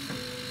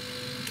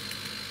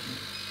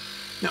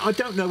 Now, I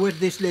don't know whether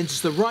this lens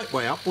is the right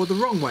way up or the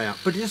wrong way up,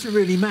 but it doesn't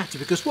really matter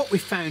because what we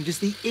found is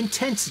the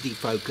intensity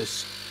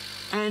focus.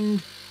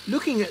 And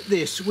looking at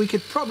this, we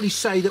could probably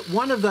say that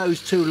one of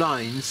those two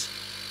lines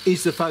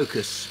is the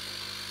focus.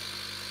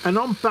 And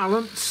on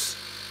balance,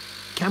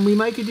 can we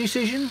make a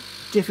decision?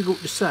 Difficult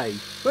to say.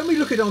 When we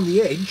look at on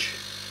the edge,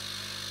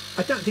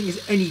 I don't think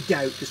there's any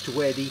doubt as to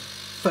where the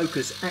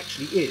focus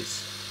actually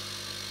is.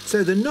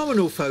 So the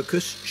nominal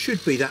focus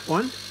should be that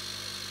one.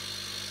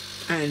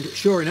 And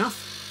sure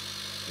enough,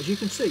 as you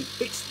can see,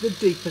 it's the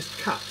deepest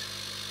cut.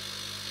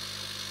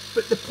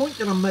 But the point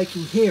that I'm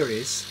making here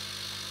is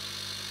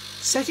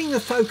setting the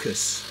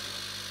focus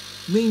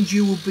means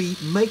you will be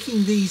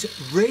making these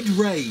red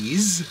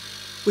rays,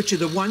 which are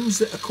the ones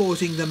that are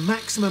causing the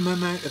maximum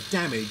amount of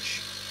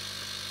damage.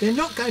 They're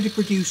not going to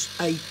produce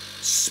a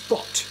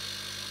spot.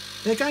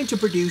 They're going to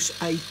produce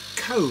a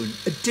cone,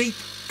 a deep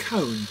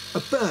cone, a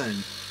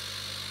burn.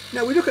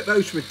 Now we look at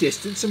those from a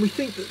distance and we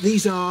think that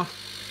these are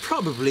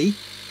probably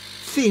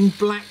thin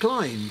black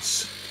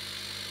lines.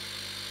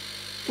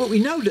 Well, we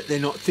know that they're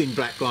not thin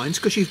black lines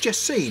because you've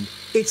just seen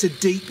it's a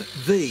deep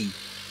V.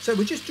 So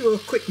we'll just do a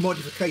quick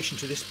modification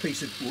to this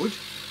piece of wood.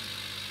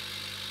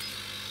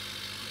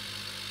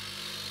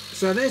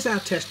 So there's our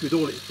test with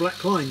all its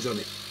black lines on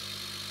it.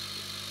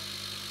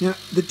 Now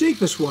the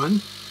deepest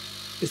one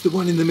is the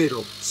one in the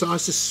middle, so I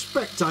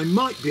suspect I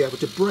might be able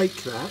to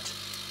break that.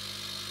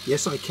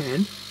 Yes, I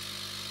can.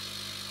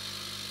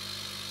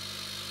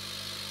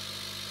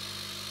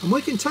 And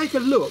we can take a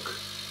look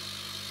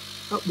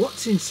at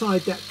what's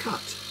inside that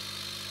cut.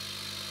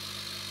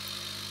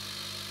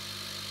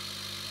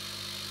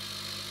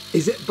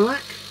 Is it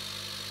black?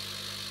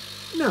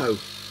 No,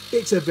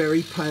 it's a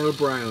very pale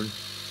brown.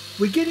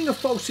 We're getting a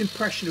false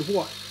impression of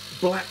what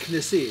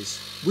blackness is.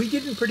 We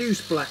didn't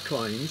produce black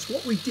lines.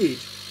 What we did,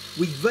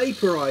 we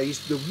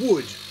vaporized the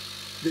wood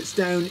that's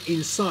down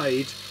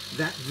inside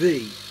that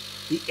V.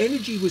 The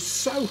energy was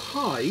so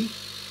high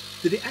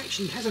that it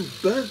actually hasn't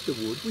burnt the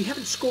wood. We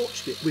haven't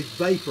scorched it, we've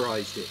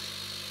vaporized it.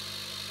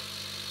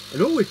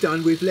 And all we've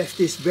done, we've left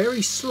this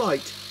very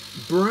slight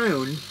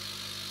brown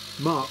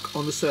mark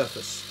on the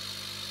surface.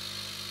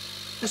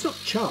 That's not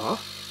char,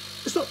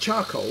 that's not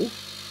charcoal.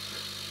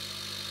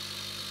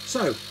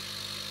 So,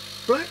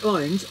 black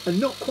lines are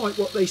not quite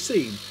what they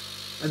seem,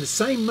 and the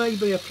same may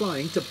be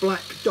applying to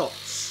black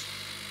dots.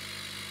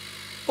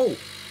 Oh,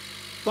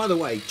 by the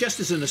way, just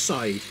as an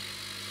aside,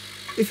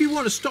 if you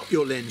want to stop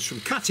your lens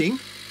from cutting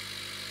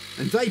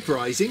and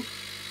vaporizing,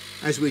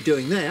 as we're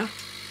doing there,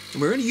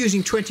 and we're only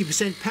using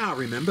 20% power,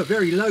 remember,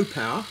 very low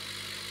power,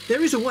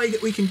 there is a way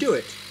that we can do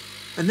it,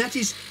 and that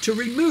is to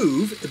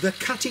remove the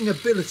cutting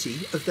ability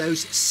of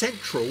those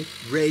central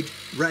red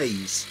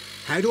rays.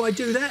 How do I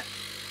do that?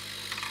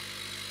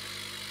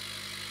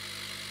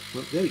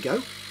 Well, there we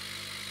go.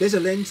 There's a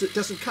lens that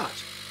doesn't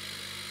cut.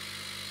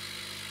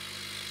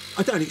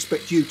 I don't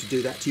expect you to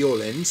do that to your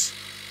lens.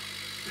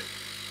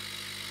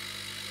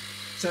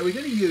 So we're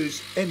going to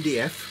use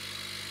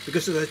MDF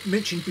because, as I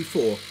mentioned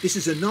before, this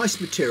is a nice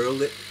material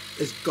that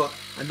has got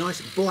a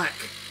nice black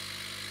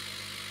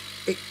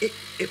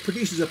it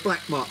produces a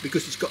black mark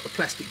because it's got the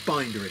plastic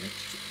binder in it.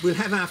 We'll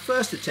have our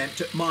first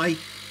attempt at my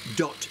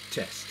dot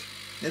test.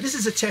 Now this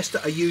is a test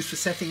that I use for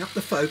setting up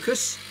the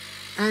focus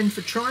and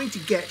for trying to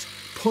get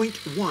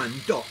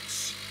 0.1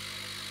 dots.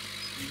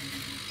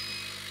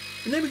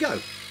 And there we go.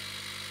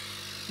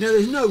 Now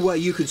there's no way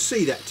you can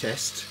see that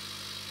test,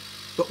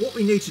 but what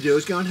we need to do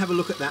is go and have a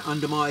look at that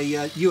under my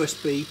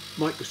USB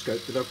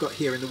microscope that I've got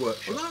here in the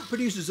workshop. Well, that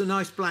produces a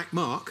nice black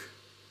mark,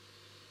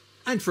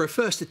 and for a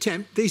first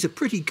attempt these are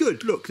pretty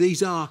good. Look,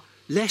 these are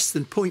less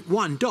than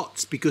 0.1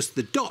 dots because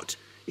the dot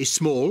is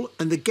small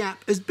and the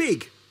gap is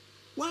big.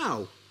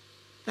 Wow,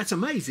 that's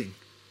amazing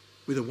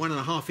with a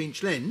 1.5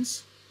 inch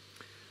lens.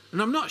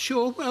 And I'm not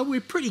sure, well,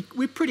 we're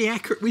pretty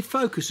accurate with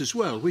focus as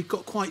well. We've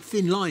got quite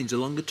thin lines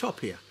along the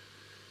top here.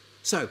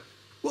 So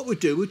what we'll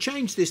do, we'll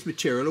change this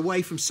material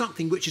away from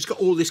something which has got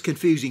all this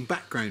confusing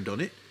background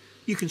on it.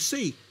 You can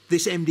see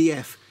this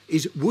MDF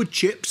is wood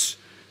chips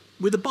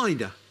with a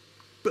binder,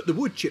 but the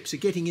wood chips are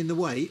getting in the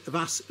way of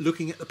us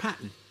looking at the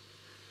pattern.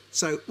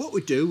 So what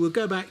we'll do, we'll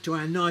go back to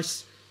our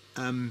nice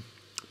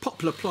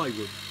poplar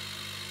plywood.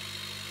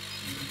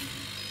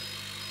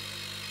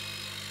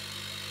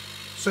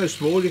 So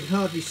small you can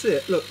hardly see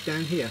it. Look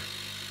down here.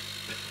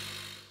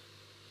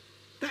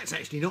 That's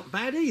actually not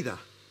bad either.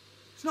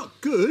 It's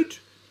not good,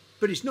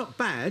 but it's not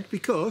bad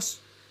because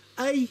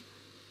A,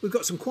 we've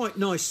got some quite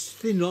nice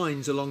thin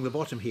lines along the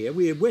bottom here.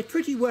 We're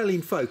pretty well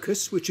in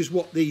focus, which is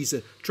what these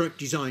are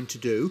designed to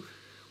do.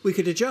 We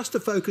could adjust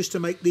the focus to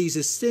make these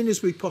as thin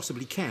as we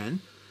possibly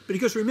can, but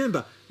because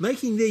remember,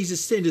 making these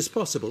as thin as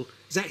possible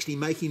is actually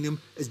making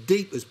them as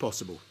deep as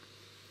possible.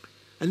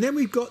 And then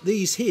we've got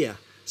these here.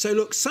 So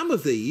look, some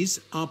of these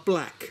are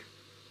black,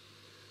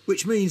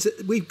 which means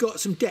that we've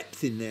got some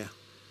depth in there.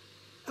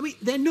 I mean,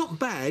 they're not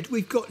bad.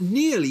 We've got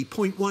nearly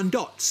 0.1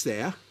 dots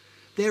there.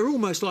 They're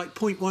almost like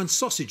 0.1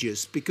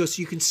 sausages because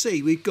you can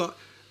see we've got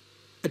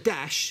a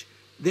dash,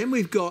 then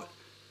we've got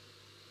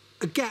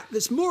a gap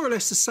that's more or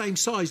less the same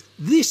size.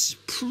 This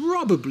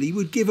probably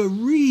would give a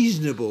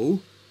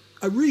reasonable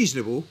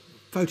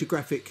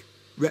photographic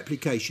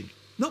replication.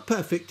 Not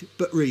perfect,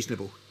 but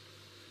reasonable.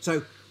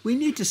 So we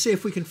need to see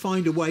if we can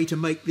find a way to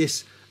make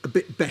this a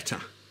bit better.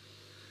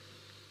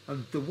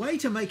 And the way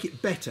to make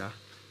it better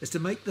is to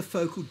make the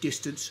focal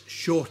distance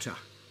shorter.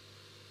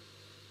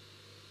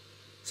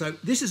 So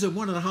this is a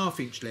 1.5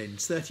 inch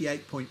lens,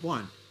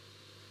 38.1.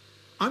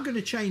 I'm going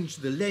to change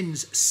the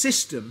lens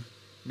system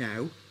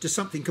now to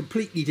something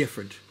completely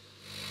different.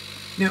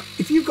 Now,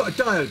 if you've got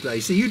a diode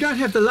laser, you don't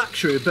have the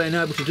luxury of being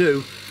able to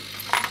do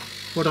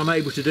what I'm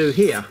able to do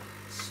here.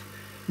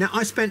 Now,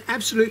 I spent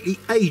absolutely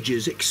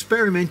ages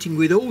experimenting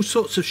with all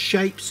sorts of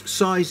shapes,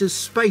 sizes,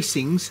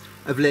 spacings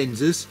of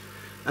lenses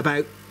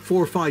about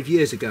 4 or 5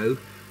 years ago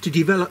to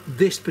develop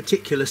this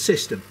particular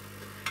system.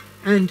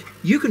 And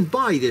you can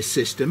buy this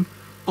system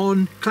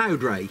on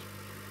CloudRay.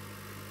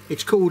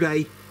 It's called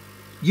a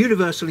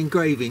Universal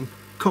Engraving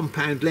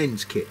Compound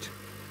Lens Kit.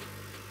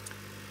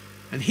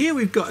 And here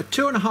we've got a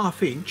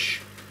 2.5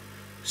 inch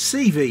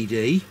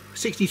CVD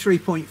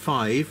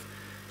 63.5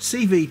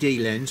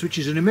 CVD lens, which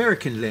is an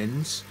American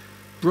lens,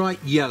 bright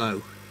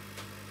yellow.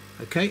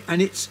 Okay,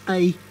 and it's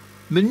a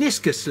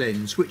meniscus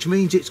lens, which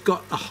means it's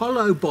got a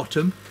hollow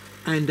bottom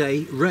and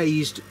a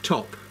raised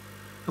top.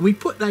 And we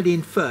put that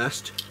in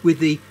first with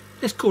the,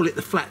 let's call it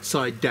the flat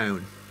side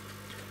down.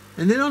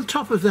 And then on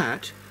top of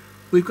that,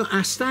 we've got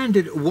our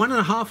standard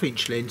 1.5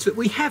 inch lens that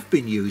we have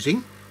been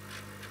using.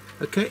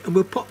 Okay, and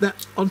we'll pop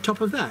that on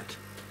top of that.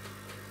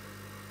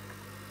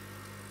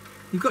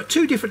 You've got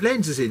two different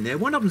lenses in there,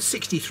 one of them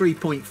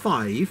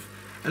 63.5,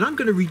 and I'm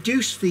going to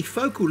reduce the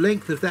focal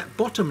length of that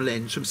bottom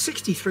lens from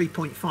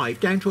 63.5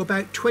 down to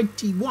about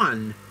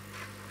 21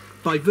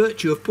 by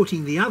virtue of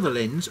putting the other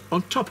lens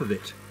on top of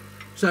it.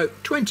 So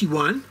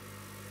 21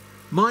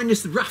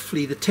 minus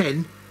roughly the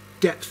 10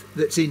 depth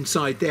that's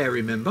inside there,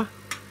 remember,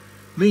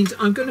 means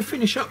I'm going to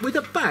finish up with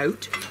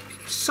about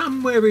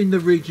somewhere in the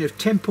region of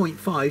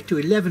 10.5 to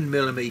 11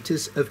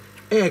 millimeters of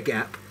air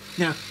gap.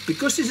 Now,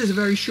 because this is a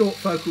very short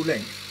focal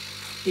length,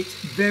 it's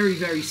very,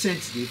 very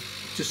sensitive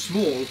to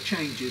small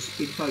changes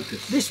in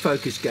focus. This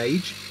focus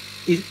gauge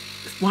is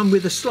one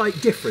with a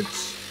slight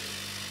difference.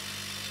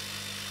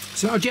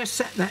 So I'll just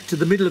set that to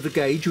the middle of the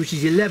gauge, which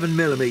is 11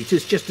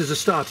 millimeters, just as a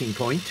starting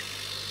point.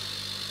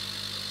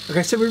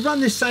 Okay, so we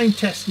run this same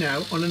test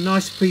now on a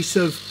nice piece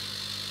of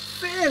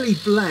fairly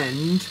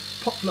bland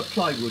poplar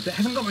plywood that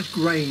hasn't got much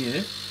grain in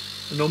it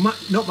and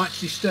not much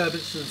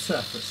disturbance to the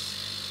surface.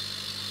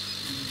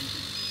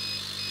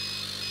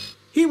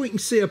 Here we can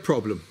see a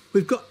problem.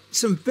 We've got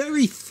some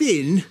very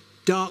thin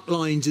dark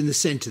lines in the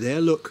centre there,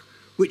 look,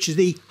 which is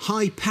the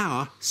high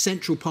power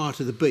central part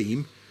of the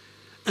beam.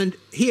 And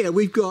here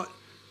we've got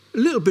a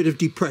little bit of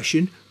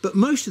depression, but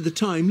most of the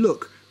time,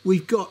 look,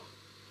 we've got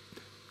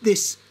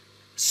this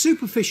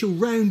superficial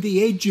round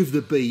the edge of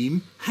the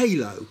beam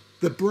halo,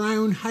 the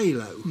brown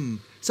halo.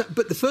 So,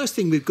 but the first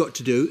thing we've got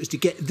to do is to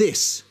get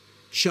this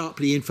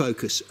sharply in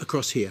focus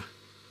across here.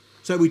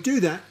 So we do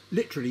that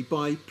literally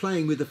by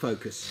playing with the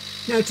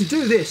focus. Now to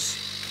do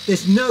this,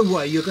 there's no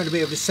way you're going to be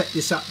able to set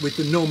this up with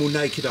the normal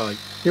naked eye.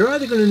 You're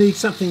either going to need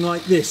something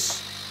like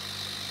this,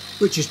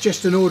 which is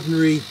just an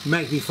ordinary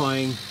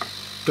magnifying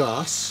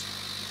glass.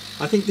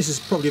 I think this is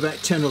probably about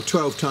 10 or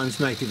 12 times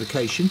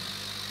magnification.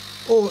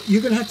 Or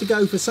you're going to have to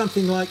go for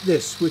something like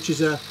this, which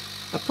is a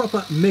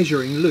proper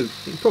measuring loop.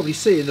 You can probably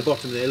see in the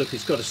bottom there, look,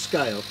 it's got a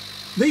scale.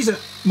 These are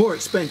more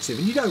expensive,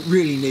 and you don't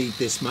really need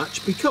this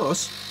much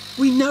because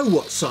we know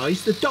what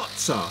size the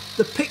dots are.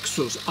 The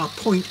pixels are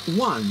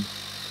 0.1.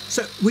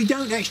 So we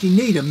don't actually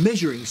need a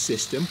measuring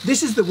system.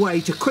 This is the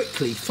way to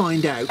quickly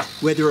find out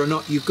whether or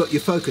not you've got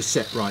your focus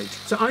set right.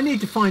 So I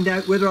need to find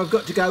out whether I've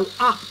got to go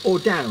up or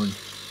down.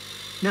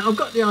 Now I've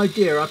got the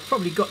idea I've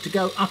probably got to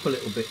go up a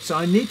little bit. So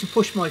I need to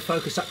push my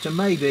focus up to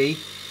maybe,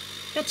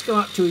 let's go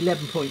up to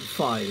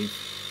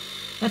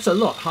 11.5. That's a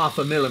lot,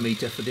 0.5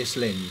 millimeter for this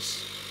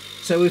lens.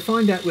 So we'll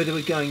find out whether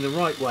we're going the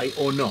right way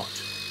or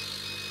not.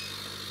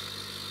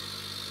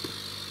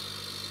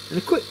 And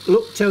a quick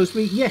look tells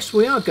me, yes,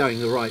 we are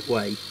going the right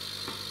way.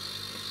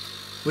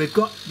 We've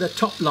got the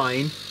top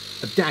line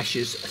of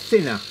dashes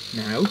thinner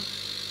now,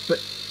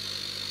 but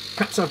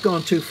perhaps I've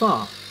gone too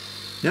far.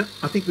 No,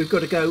 I think we've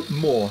got to go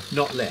more,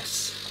 not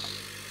less.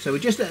 So we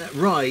just let that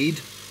ride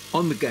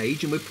on the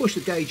gauge, and we push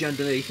the gauge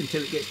underneath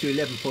until it gets to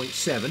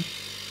 11.7, and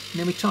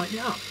then we tighten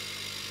it up.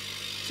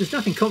 So there's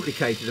nothing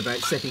complicated about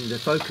setting the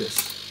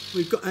focus.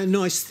 We've got our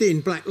nice thin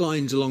black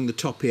lines along the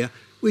top here.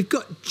 We've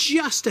got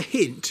just a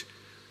hint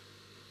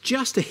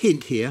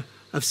here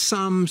of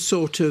some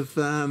sort of,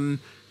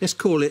 let's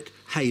call it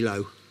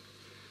halo.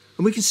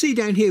 And we can see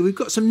down here we've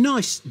got some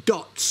nice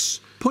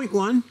dots,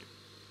 0.1,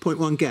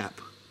 0.1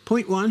 gap,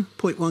 0.1,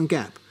 0.1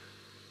 gap.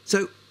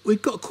 So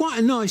we've got quite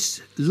a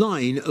nice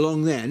line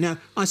along there. Now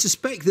I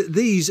suspect that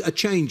these are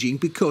changing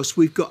because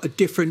we've got a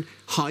different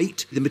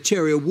height. The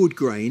material wood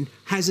grain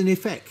has an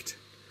effect.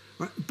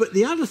 Right? But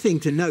the other thing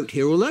to note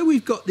here, although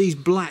we've got these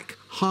black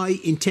high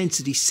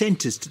intensity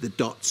centers to the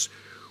dots,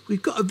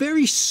 we've got a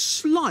very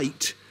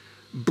slight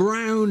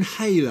brown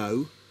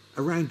halo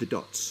around the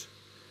dots.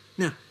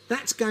 Now,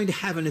 that's going to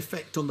have an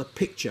effect on the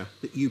picture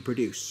that you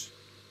produce,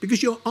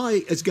 because your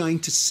eye is going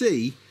to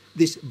see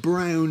this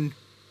brown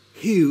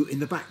hue in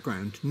the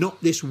background,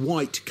 not this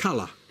white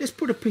colour. Let's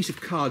put a piece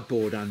of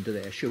cardboard under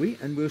there, shall we?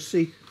 And we'll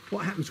see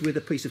what happens with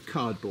a piece of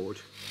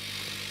cardboard.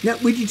 Now,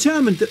 we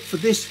determined that for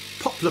this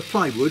poplar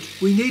plywood,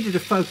 we needed a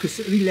focus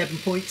of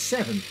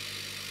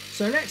 11.7.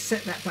 So let's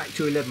set that back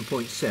to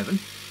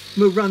 11.7.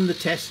 We'll run the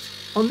test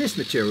on this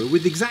material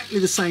with exactly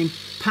the same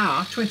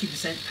power,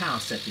 20% power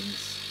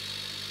settings.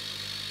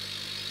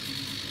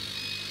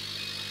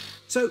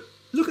 So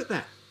look at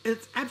that.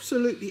 It's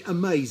absolutely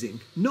amazing.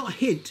 Not a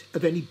hint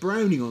of any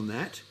browning on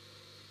that,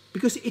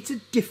 because it's a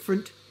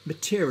different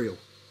material.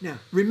 Now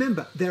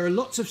remember, there are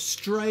lots of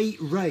stray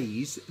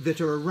rays that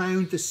are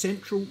around the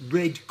central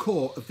red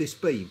core of this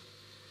beam.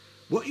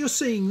 What you're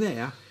seeing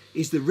there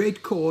is the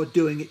red core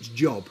doing its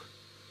job.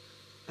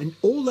 And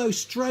all those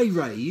stray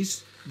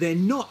rays, they're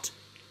not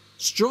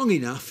strong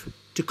enough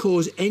to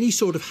cause any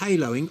sort of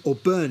haloing or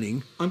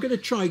burning. I'm going to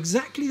try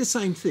exactly the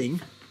same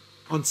thing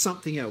on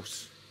something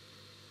else.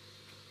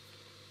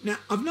 Now,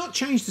 I've not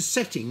changed the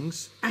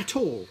settings at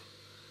all.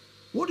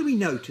 What do we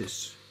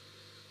notice?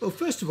 Well,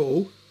 first of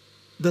all,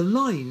 the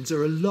lines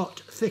are a lot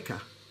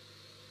thicker.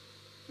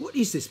 What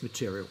is this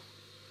material?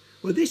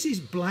 Well, this is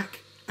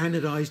black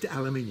anodized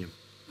aluminium.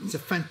 It's a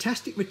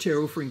fantastic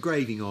material for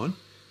engraving on,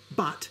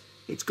 but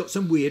it's got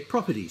some weird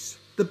properties.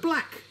 The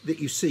black that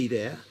you see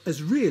there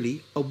is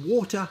really a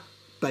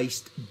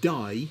water-based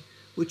dye,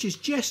 which is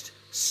just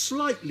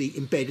slightly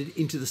embedded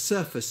into the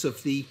surface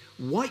of the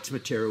white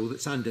material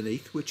that's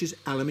underneath, which is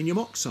aluminium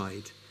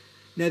oxide.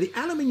 Now, the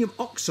aluminium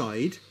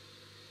oxide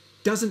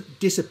doesn't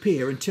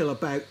disappear until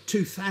about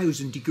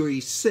 2000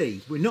 degrees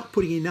C. We're not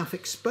putting enough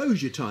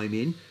exposure time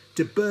in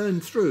to burn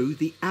through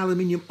the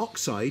aluminium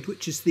oxide,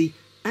 which is the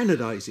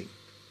anodizing.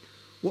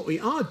 What we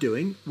are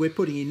doing, we're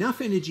putting enough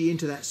energy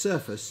into that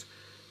surface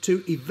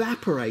to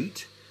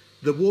evaporate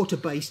the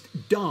water-based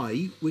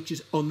dye which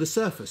is on the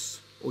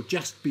surface or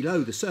just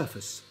below the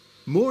surface.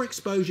 More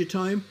exposure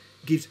time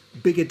gives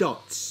bigger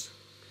dots,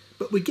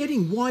 but we're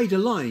getting wider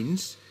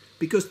lines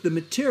because the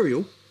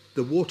material,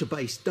 the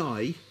water-based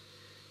dye,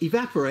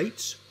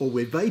 evaporates, or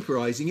we're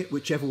vaporizing it,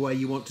 whichever way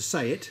you want to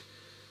say it,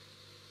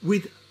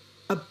 with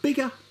a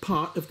bigger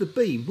part of the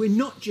beam. We're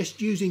not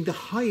just using the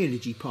high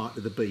energy part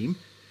of the beam,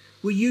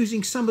 we're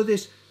using some of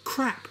this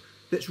crap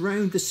that's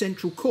round the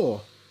central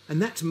core, and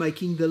that's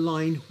making the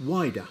line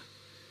wider.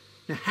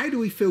 Now, how do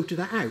we filter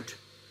that out?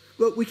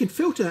 Well, we can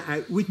filter that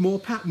out with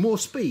more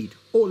speed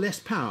or less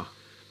power,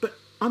 but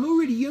I'm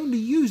already only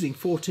using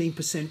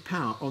 14%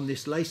 power on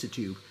this laser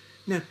tube.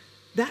 Now,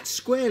 that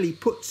squarely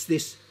puts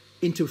this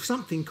into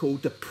something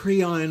called the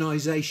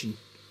pre-ionization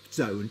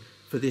zone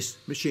for this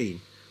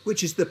machine,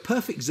 which is the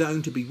perfect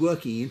zone to be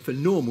working in for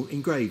normal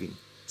engraving.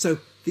 So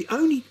the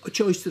only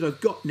choice that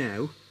I've got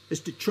now is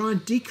to try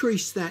and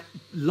decrease that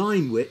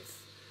line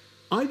width,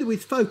 either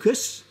with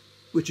focus,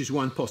 which is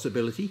one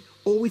possibility,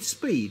 or with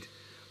speed.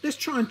 Let's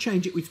try and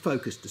change it with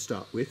focus to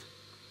start with.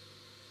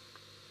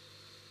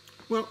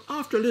 Well,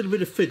 after a little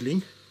bit of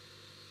fiddling,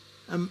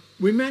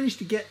 we managed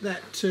to get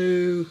that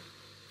to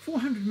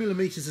 400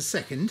 millimeters a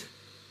second,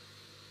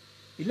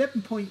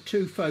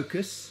 11.2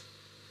 focus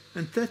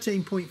and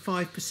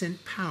 13.5%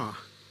 power.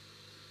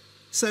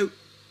 So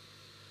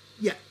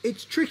yeah,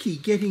 it's tricky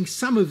getting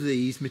some of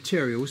these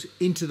materials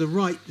into the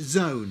right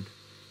zone.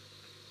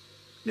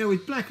 Now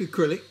with black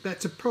acrylic,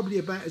 that's probably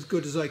about as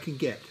good as I can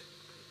get.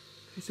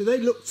 So they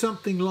look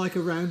something like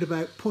around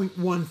about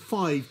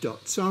 0.15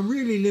 dots. So I'm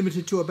really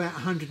limited to about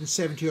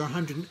 170 or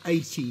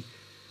 180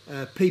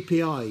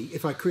 ppi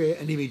if I create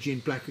an image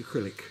in black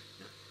acrylic.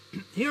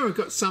 Here I've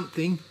got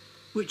something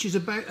which is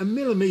about 1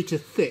 millimeter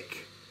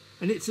thick,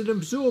 and it's an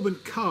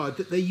absorbent card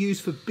that they use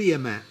for beer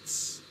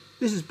mats.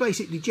 This is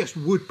basically just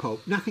wood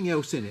pulp, nothing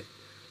else in it.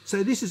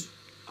 So this is,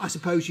 I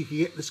suppose you can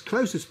get as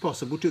close as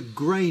possible to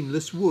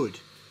grainless wood.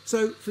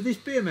 So for this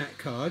beer mat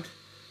card,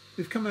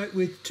 we've come out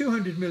with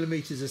 200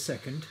 millimeters a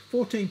second,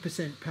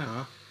 14%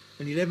 power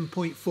and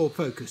 11.4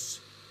 focus.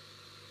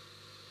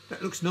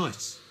 That looks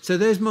nice. So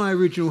there's my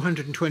original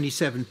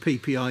 127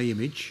 ppi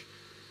image.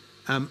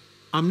 I'm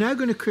now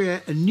going to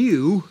create a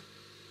new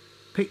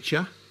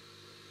picture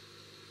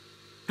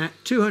at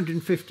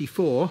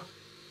 254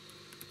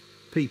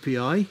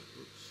 ppi,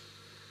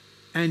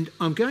 and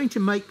I'm going to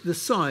make the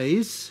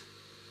size,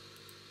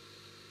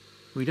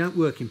 we don't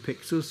work in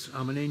pixels,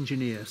 I'm an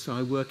engineer, so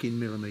I work in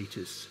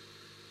millimeters.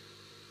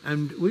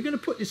 And we're going to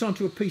put this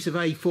onto a piece of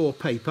A4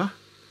 paper.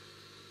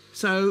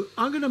 So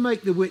I'm going to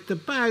make the width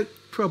about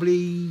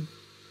probably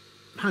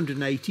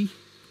 180,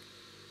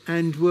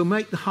 and we'll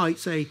make the height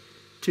say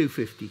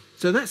 250.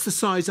 So that's the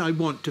size I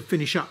want to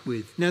finish up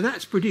with. Now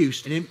that's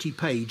produced an empty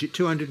page at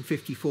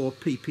 254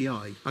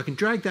 ppi. I can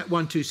drag that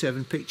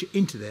 127 picture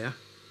into there,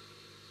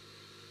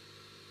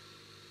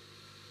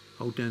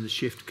 hold down the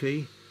shift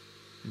key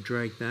and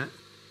drag that.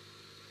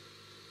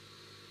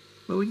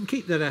 Well, we can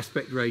keep that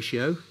aspect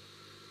ratio.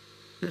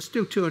 That's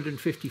still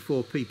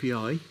 254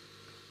 ppi,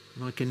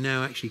 and I can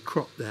now actually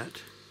crop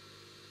that.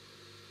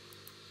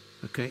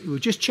 Okay, we'll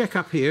just check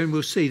up here and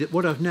we'll see that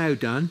what I've now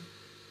done,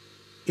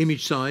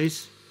 image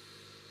size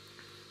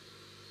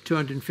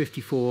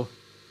 254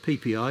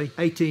 ppi,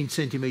 18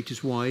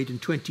 centimeters wide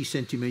and 20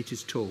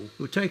 centimeters tall.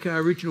 We'll take our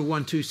original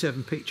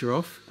 127 picture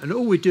off, and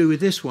all we do with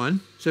this one,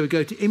 so we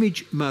go to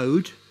image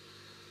mode,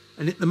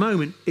 and at the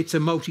moment it's a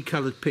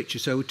multicolored picture,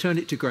 so we'll turn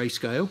it to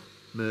grayscale,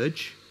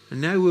 merge, and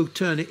now we'll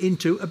turn it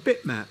into a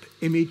bitmap,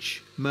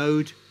 image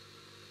mode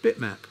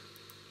bitmap.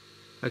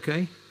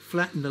 Okay,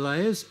 flatten the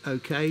layers,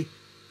 okay,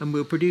 and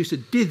we'll produce a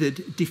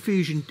dithered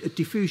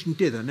diffusion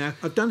dither. Now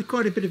I've done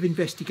quite a bit of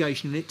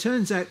investigation, and it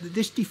turns out that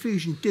this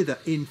diffusion dither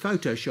in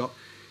Photoshop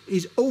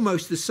is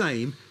almost the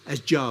same as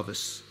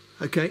Jarvis.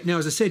 Okay, now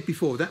as I said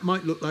before, that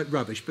might look like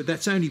rubbish, but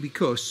that's only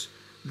because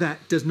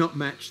that does not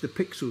match the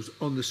pixels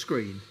on the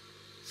screen.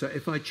 So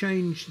if I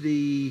change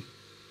the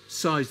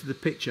size of the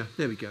picture,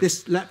 there we go.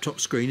 This laptop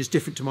screen is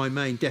different to my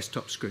main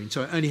desktop screen,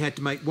 so I only had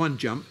to make one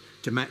jump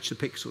to match the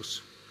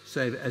pixels.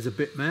 Save it as a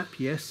bitmap,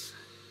 yes.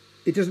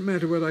 It doesn't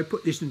matter whether I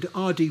put this into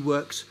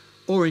RDWorks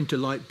or into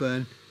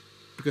Lightburn,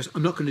 because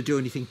I'm not going to do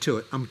anything to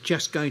it. I'm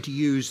just going to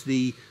use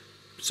the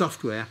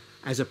software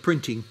as a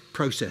printing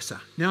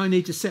processor. Now I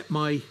need to set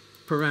my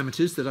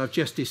parameters that I've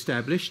just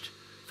established.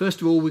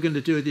 First of all, we're going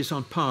to do this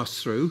on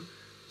pass-through,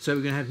 so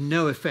we're going to have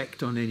no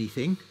effect on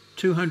anything.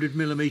 200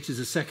 millimeters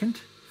a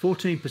second,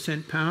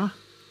 14% power.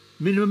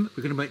 Minimum,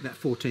 we're going to make that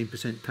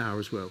 14% power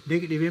as well.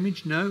 Negative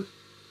image, no.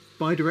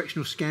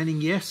 Bidirectional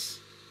scanning, yes.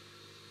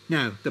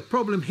 Now, the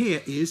problem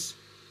here is,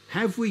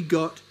 have we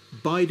got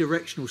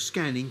bidirectional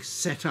scanning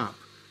set up?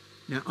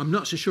 Now, I'm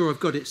not so sure I've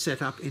got it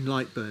set up in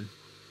Lightburn.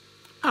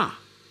 Ah,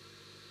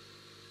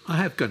 I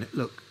have got it,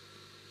 look.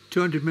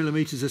 200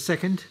 millimeters a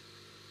second.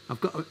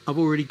 I've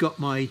already got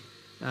my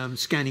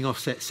scanning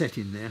offset set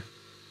in there.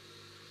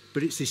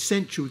 But it's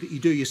essential that you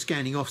do your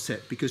scanning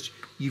offset, because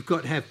you've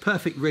got to have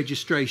perfect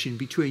registration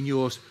between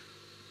your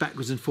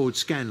backwards and forward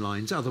scan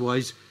lines,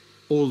 otherwise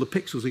all the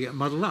pixels will get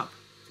muddled up.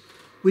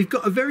 We've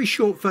got a very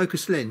short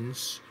focus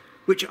lens,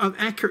 which I've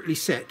accurately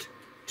set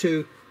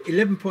to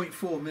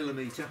 11.4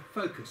 millimeter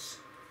focus.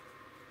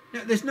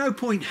 Now there's no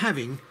point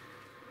having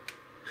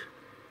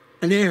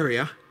an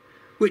area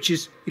which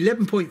is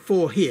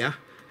 11.4 here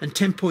and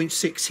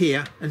 10.6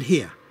 here and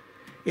here.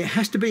 It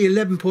has to be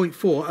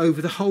 11.4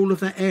 over the whole of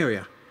that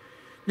area.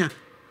 Now,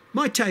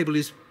 my table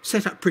is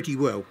set up pretty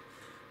well,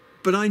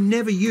 but I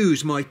never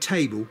use my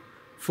table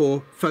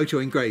for photo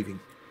engraving.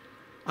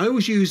 I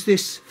always use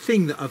this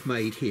thing that I've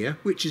made here,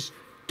 which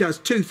does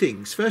two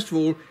things. First of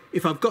all,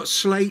 if I've got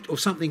slate or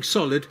something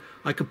solid,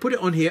 I can put it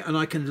on here and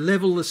I can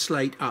level the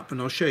slate up,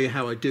 and I'll show you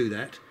how I do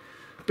that.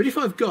 But if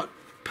I've got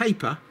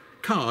paper,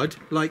 card,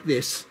 like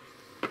this,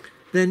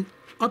 then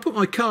I put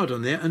my card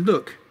on there and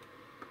look,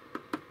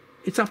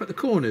 it's up at the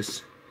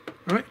corners.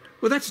 All right.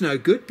 Well, that's no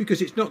good,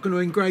 because it's not going to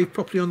engrave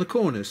properly on the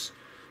corners.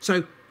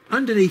 So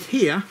underneath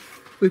here,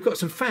 we've got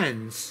some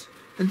fans.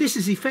 And this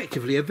is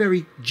effectively a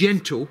very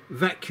gentle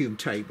vacuum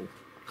table.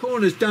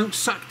 Corners don't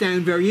suck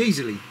down very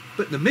easily,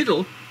 but the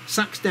middle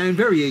sucks down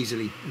very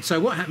easily. And so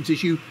what happens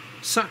is you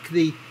suck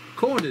the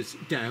corners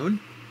down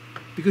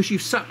because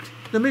you've sucked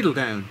the middle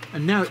down,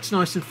 and now it's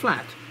nice and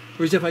flat.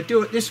 Whereas if I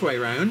do it this way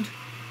round,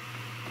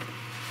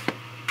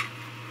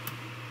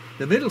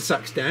 the middle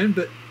sucks down,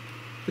 but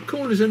the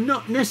corners are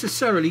not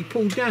necessarily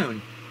pulled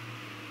down.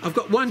 I've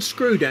got one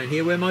screw down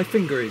here where my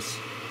finger is,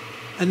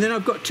 and then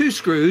I've got two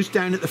screws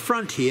down at the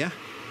front here,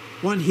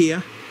 one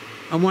here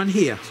and one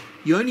here.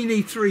 You only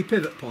need 3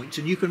 pivot points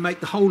and you can make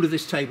the whole of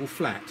this table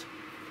flat.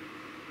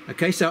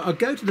 Okay, so I'll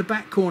go to the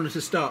back corner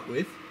to start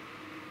with,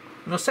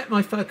 and I'll set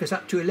my focus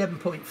up to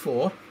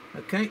 11.4.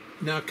 Okay,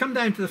 now I'll come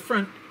down to the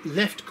front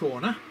left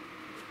corner,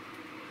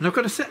 and I've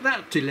got to set that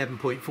up to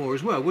 11.4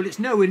 as well. Well, it's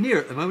nowhere near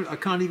at the moment. I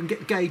can't even get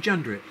the gauge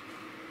under it.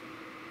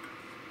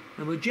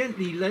 And we'll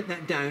gently let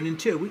that down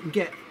until we can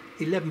get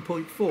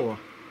 11.4.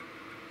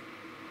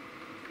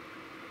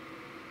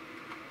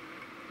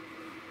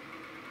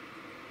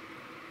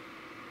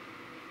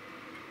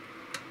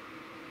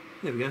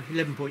 There we go,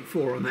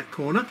 11.4 on that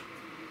corner.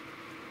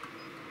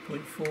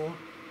 0.4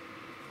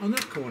 on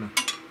that corner.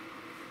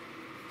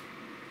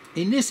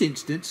 In this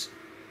instance,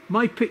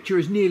 my picture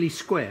is nearly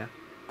square.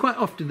 Quite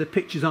often the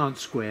pictures aren't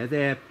square,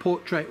 they're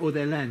portrait or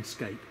they're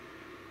landscape.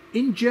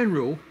 In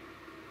general,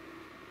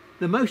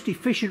 the most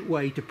efficient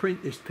way to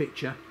print this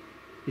picture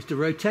is to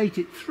rotate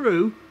it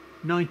through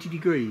 90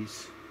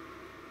 degrees,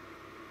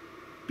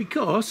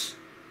 because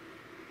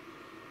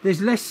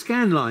there's less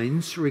scan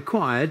lines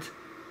required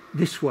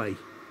this way,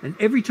 and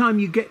every time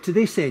you get to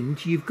this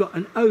end you've got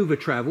an over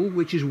travel,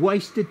 which is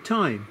wasted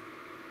time.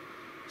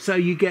 So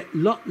you get a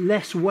lot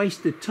less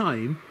wasted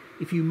time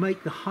if you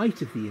make the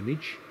height of the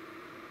image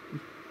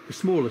the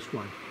smallest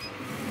one.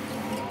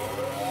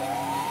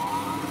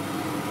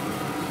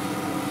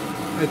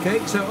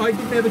 Okay, so I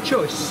didn't have a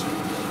choice.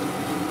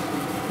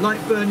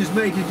 Lightburn has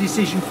made a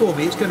decision for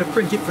me. It's going to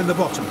print it from the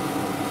bottom.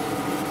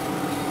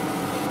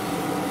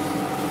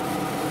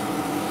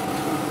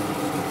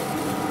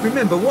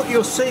 Remember, what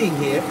you're seeing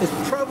here is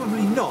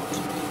probably not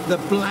the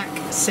black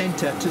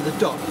centre to the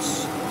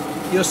dots.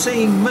 You're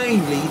seeing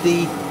mainly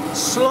the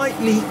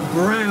slightly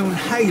brown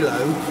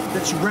halo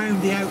that's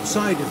round the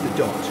outside of the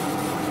dot.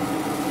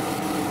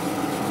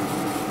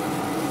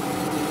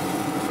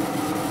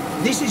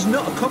 This is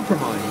not a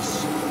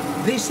compromise.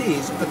 This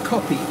is a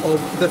copy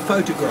of the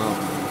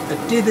photograph, a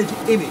dithered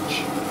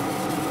image.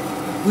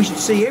 We should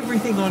see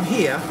everything on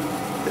here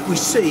that we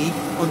see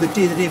on the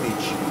dithered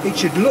image. It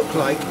should look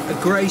like a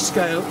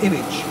grayscale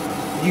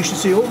image. You should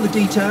see all the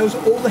details,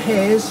 all the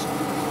hairs,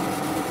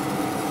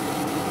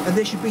 and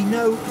there should be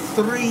no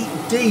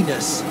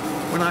 3D-ness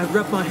when I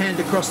rub my hand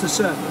across the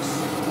surface.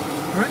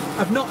 All right?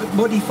 I've not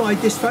modified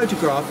this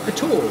photograph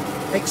at all,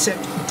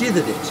 except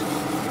dithered it.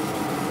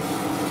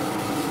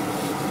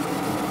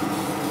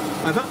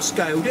 I've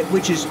upscaled it,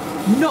 which is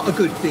not a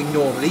good thing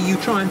normally. You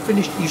try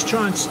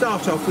and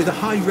start off with a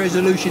high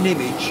resolution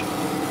image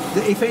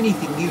that, if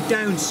anything, you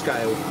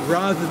downscale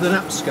rather than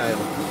upscale.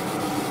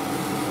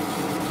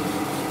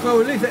 Well,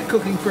 we'll leave that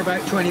cooking for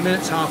about 20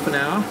 minutes, half an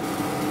hour,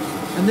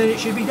 and then it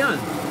should be done.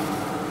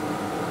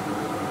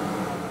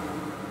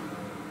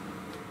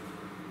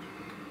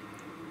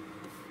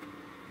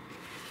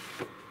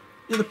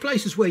 Now, the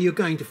places where you're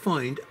going to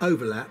find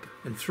overlap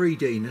and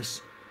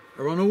 3D-ness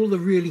are on all the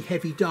really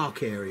heavy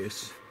dark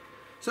areas.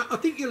 So I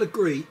think you'll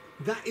agree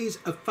that is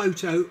a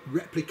photo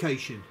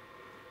replication.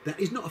 That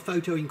is not a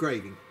photo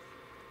engraving.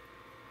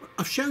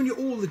 I've shown you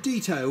all the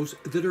details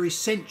that are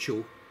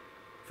essential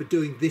for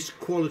doing this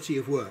quality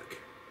of work.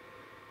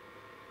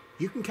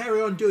 You can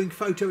carry on doing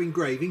photo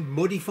engraving,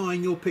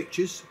 modifying your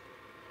pictures,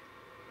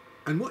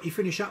 and what you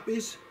finish up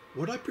is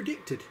what I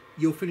predicted.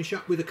 You'll finish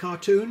up with a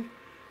cartoon,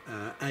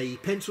 a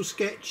pencil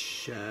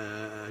sketch,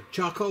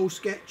 charcoal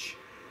sketch.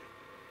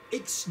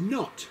 It's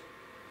not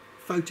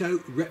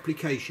photo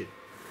replication.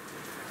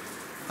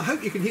 I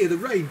hope you can hear the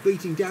rain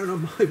beating down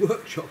on my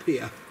workshop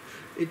here.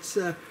 It's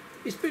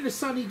been a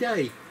sunny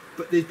day,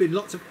 but there's been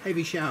lots of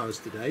heavy showers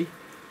today.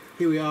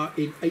 Here we are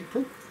in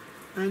April,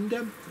 and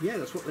yeah,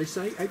 that's what they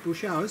say, April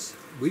showers.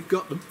 We've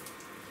got them.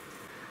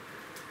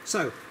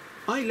 So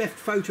I left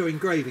photo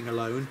engraving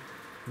alone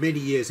many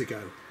years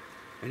ago,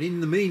 and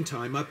in the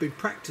meantime I've been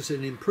practicing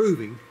and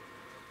improving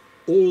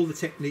all the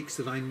techniques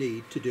that I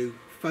need to do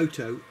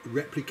photo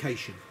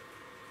replication.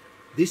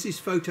 This is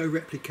photo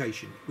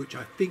replication, which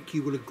I think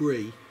you will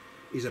agree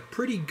is a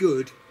pretty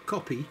good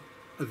copy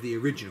of the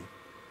original.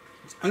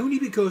 It's only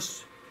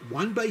because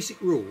one basic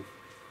rule: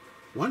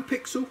 one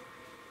pixel,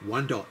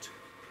 one dot.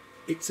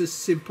 It's as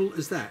simple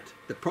as that.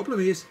 The problem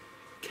is,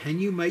 can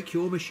you make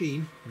your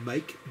machine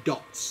make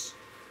dots?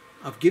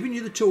 I've given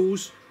you the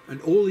tools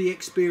and all the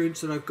experience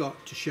that I've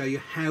got to show you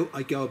how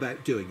I go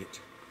about doing it.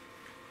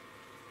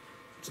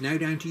 It's now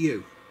down to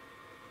you.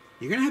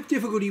 You're going to have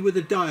difficulty with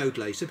a diode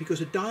laser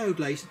because a diode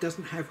laser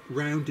doesn't have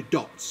round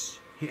dots.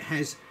 It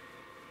has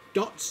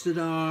dots that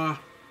are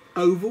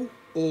oval,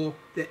 or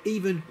they're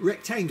even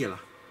rectangular,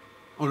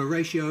 on a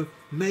ratio of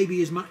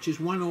maybe as much as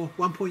 1 or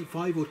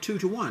 1.5 or 2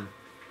 to 1.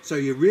 So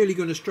you're really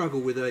going to struggle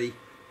with a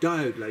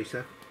diode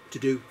laser to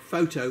do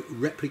photo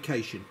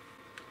replication.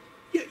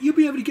 Yeah, you'll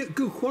be able to get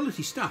good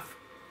quality stuff,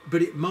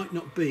 but it might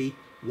not be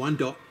 1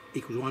 dot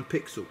equals 1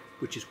 pixel,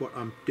 which is what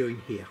I'm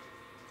doing here.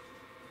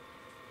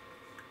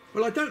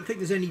 Well, I don't think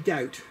there's any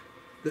doubt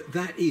that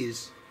that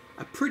is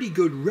a pretty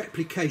good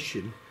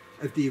replication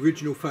of the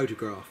original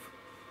photograph.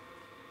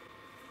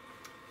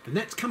 And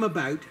that's come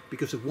about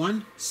because of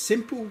one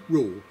simple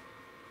rule.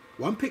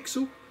 1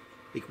 pixel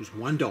equals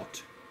 1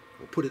 dot.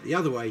 Or put it the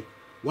other way,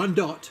 1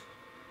 dot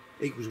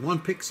equals 1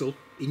 pixel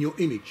in your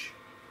image.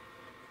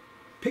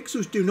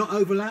 Pixels do not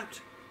overlap,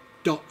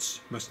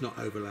 dots must not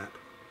overlap.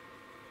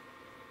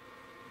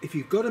 If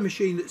you've got a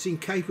machine that's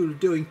incapable of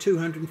doing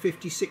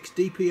 256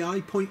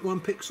 dpi,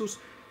 0.1 pixels,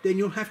 then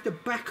you'll have to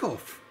back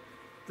off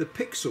the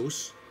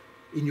pixels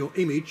in your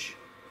image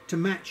to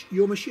match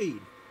your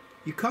machine.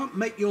 You can't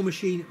make your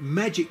machine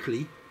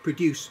magically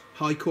produce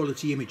high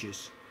quality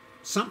images.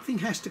 Something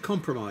has to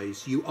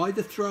compromise. You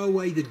either throw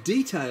away the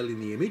detail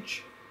in the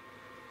image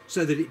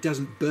so that it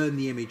doesn't burn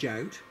the image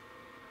out,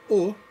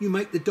 or you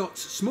make the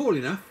dots small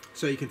enough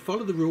so you can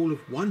follow the rule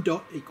of 1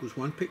 dot equals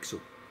 1 pixel.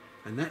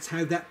 And that's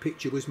how that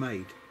picture was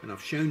made. And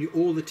I've shown you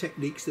all the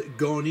techniques that have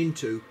gone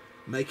into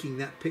making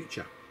that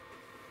picture.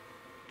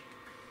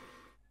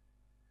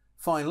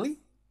 Finally,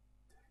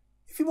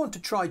 if you want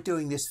to try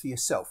doing this for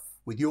yourself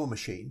with your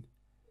machine,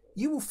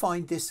 you will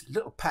find this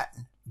little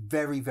pattern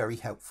very, very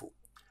helpful.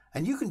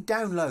 And you can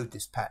download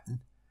this pattern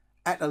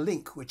at a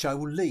link which I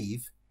will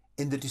leave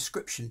in the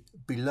description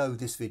below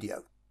this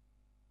video.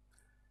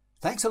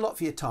 Thanks a lot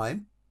for your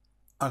time,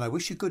 and I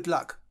wish you good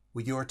luck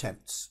with your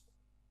attempts.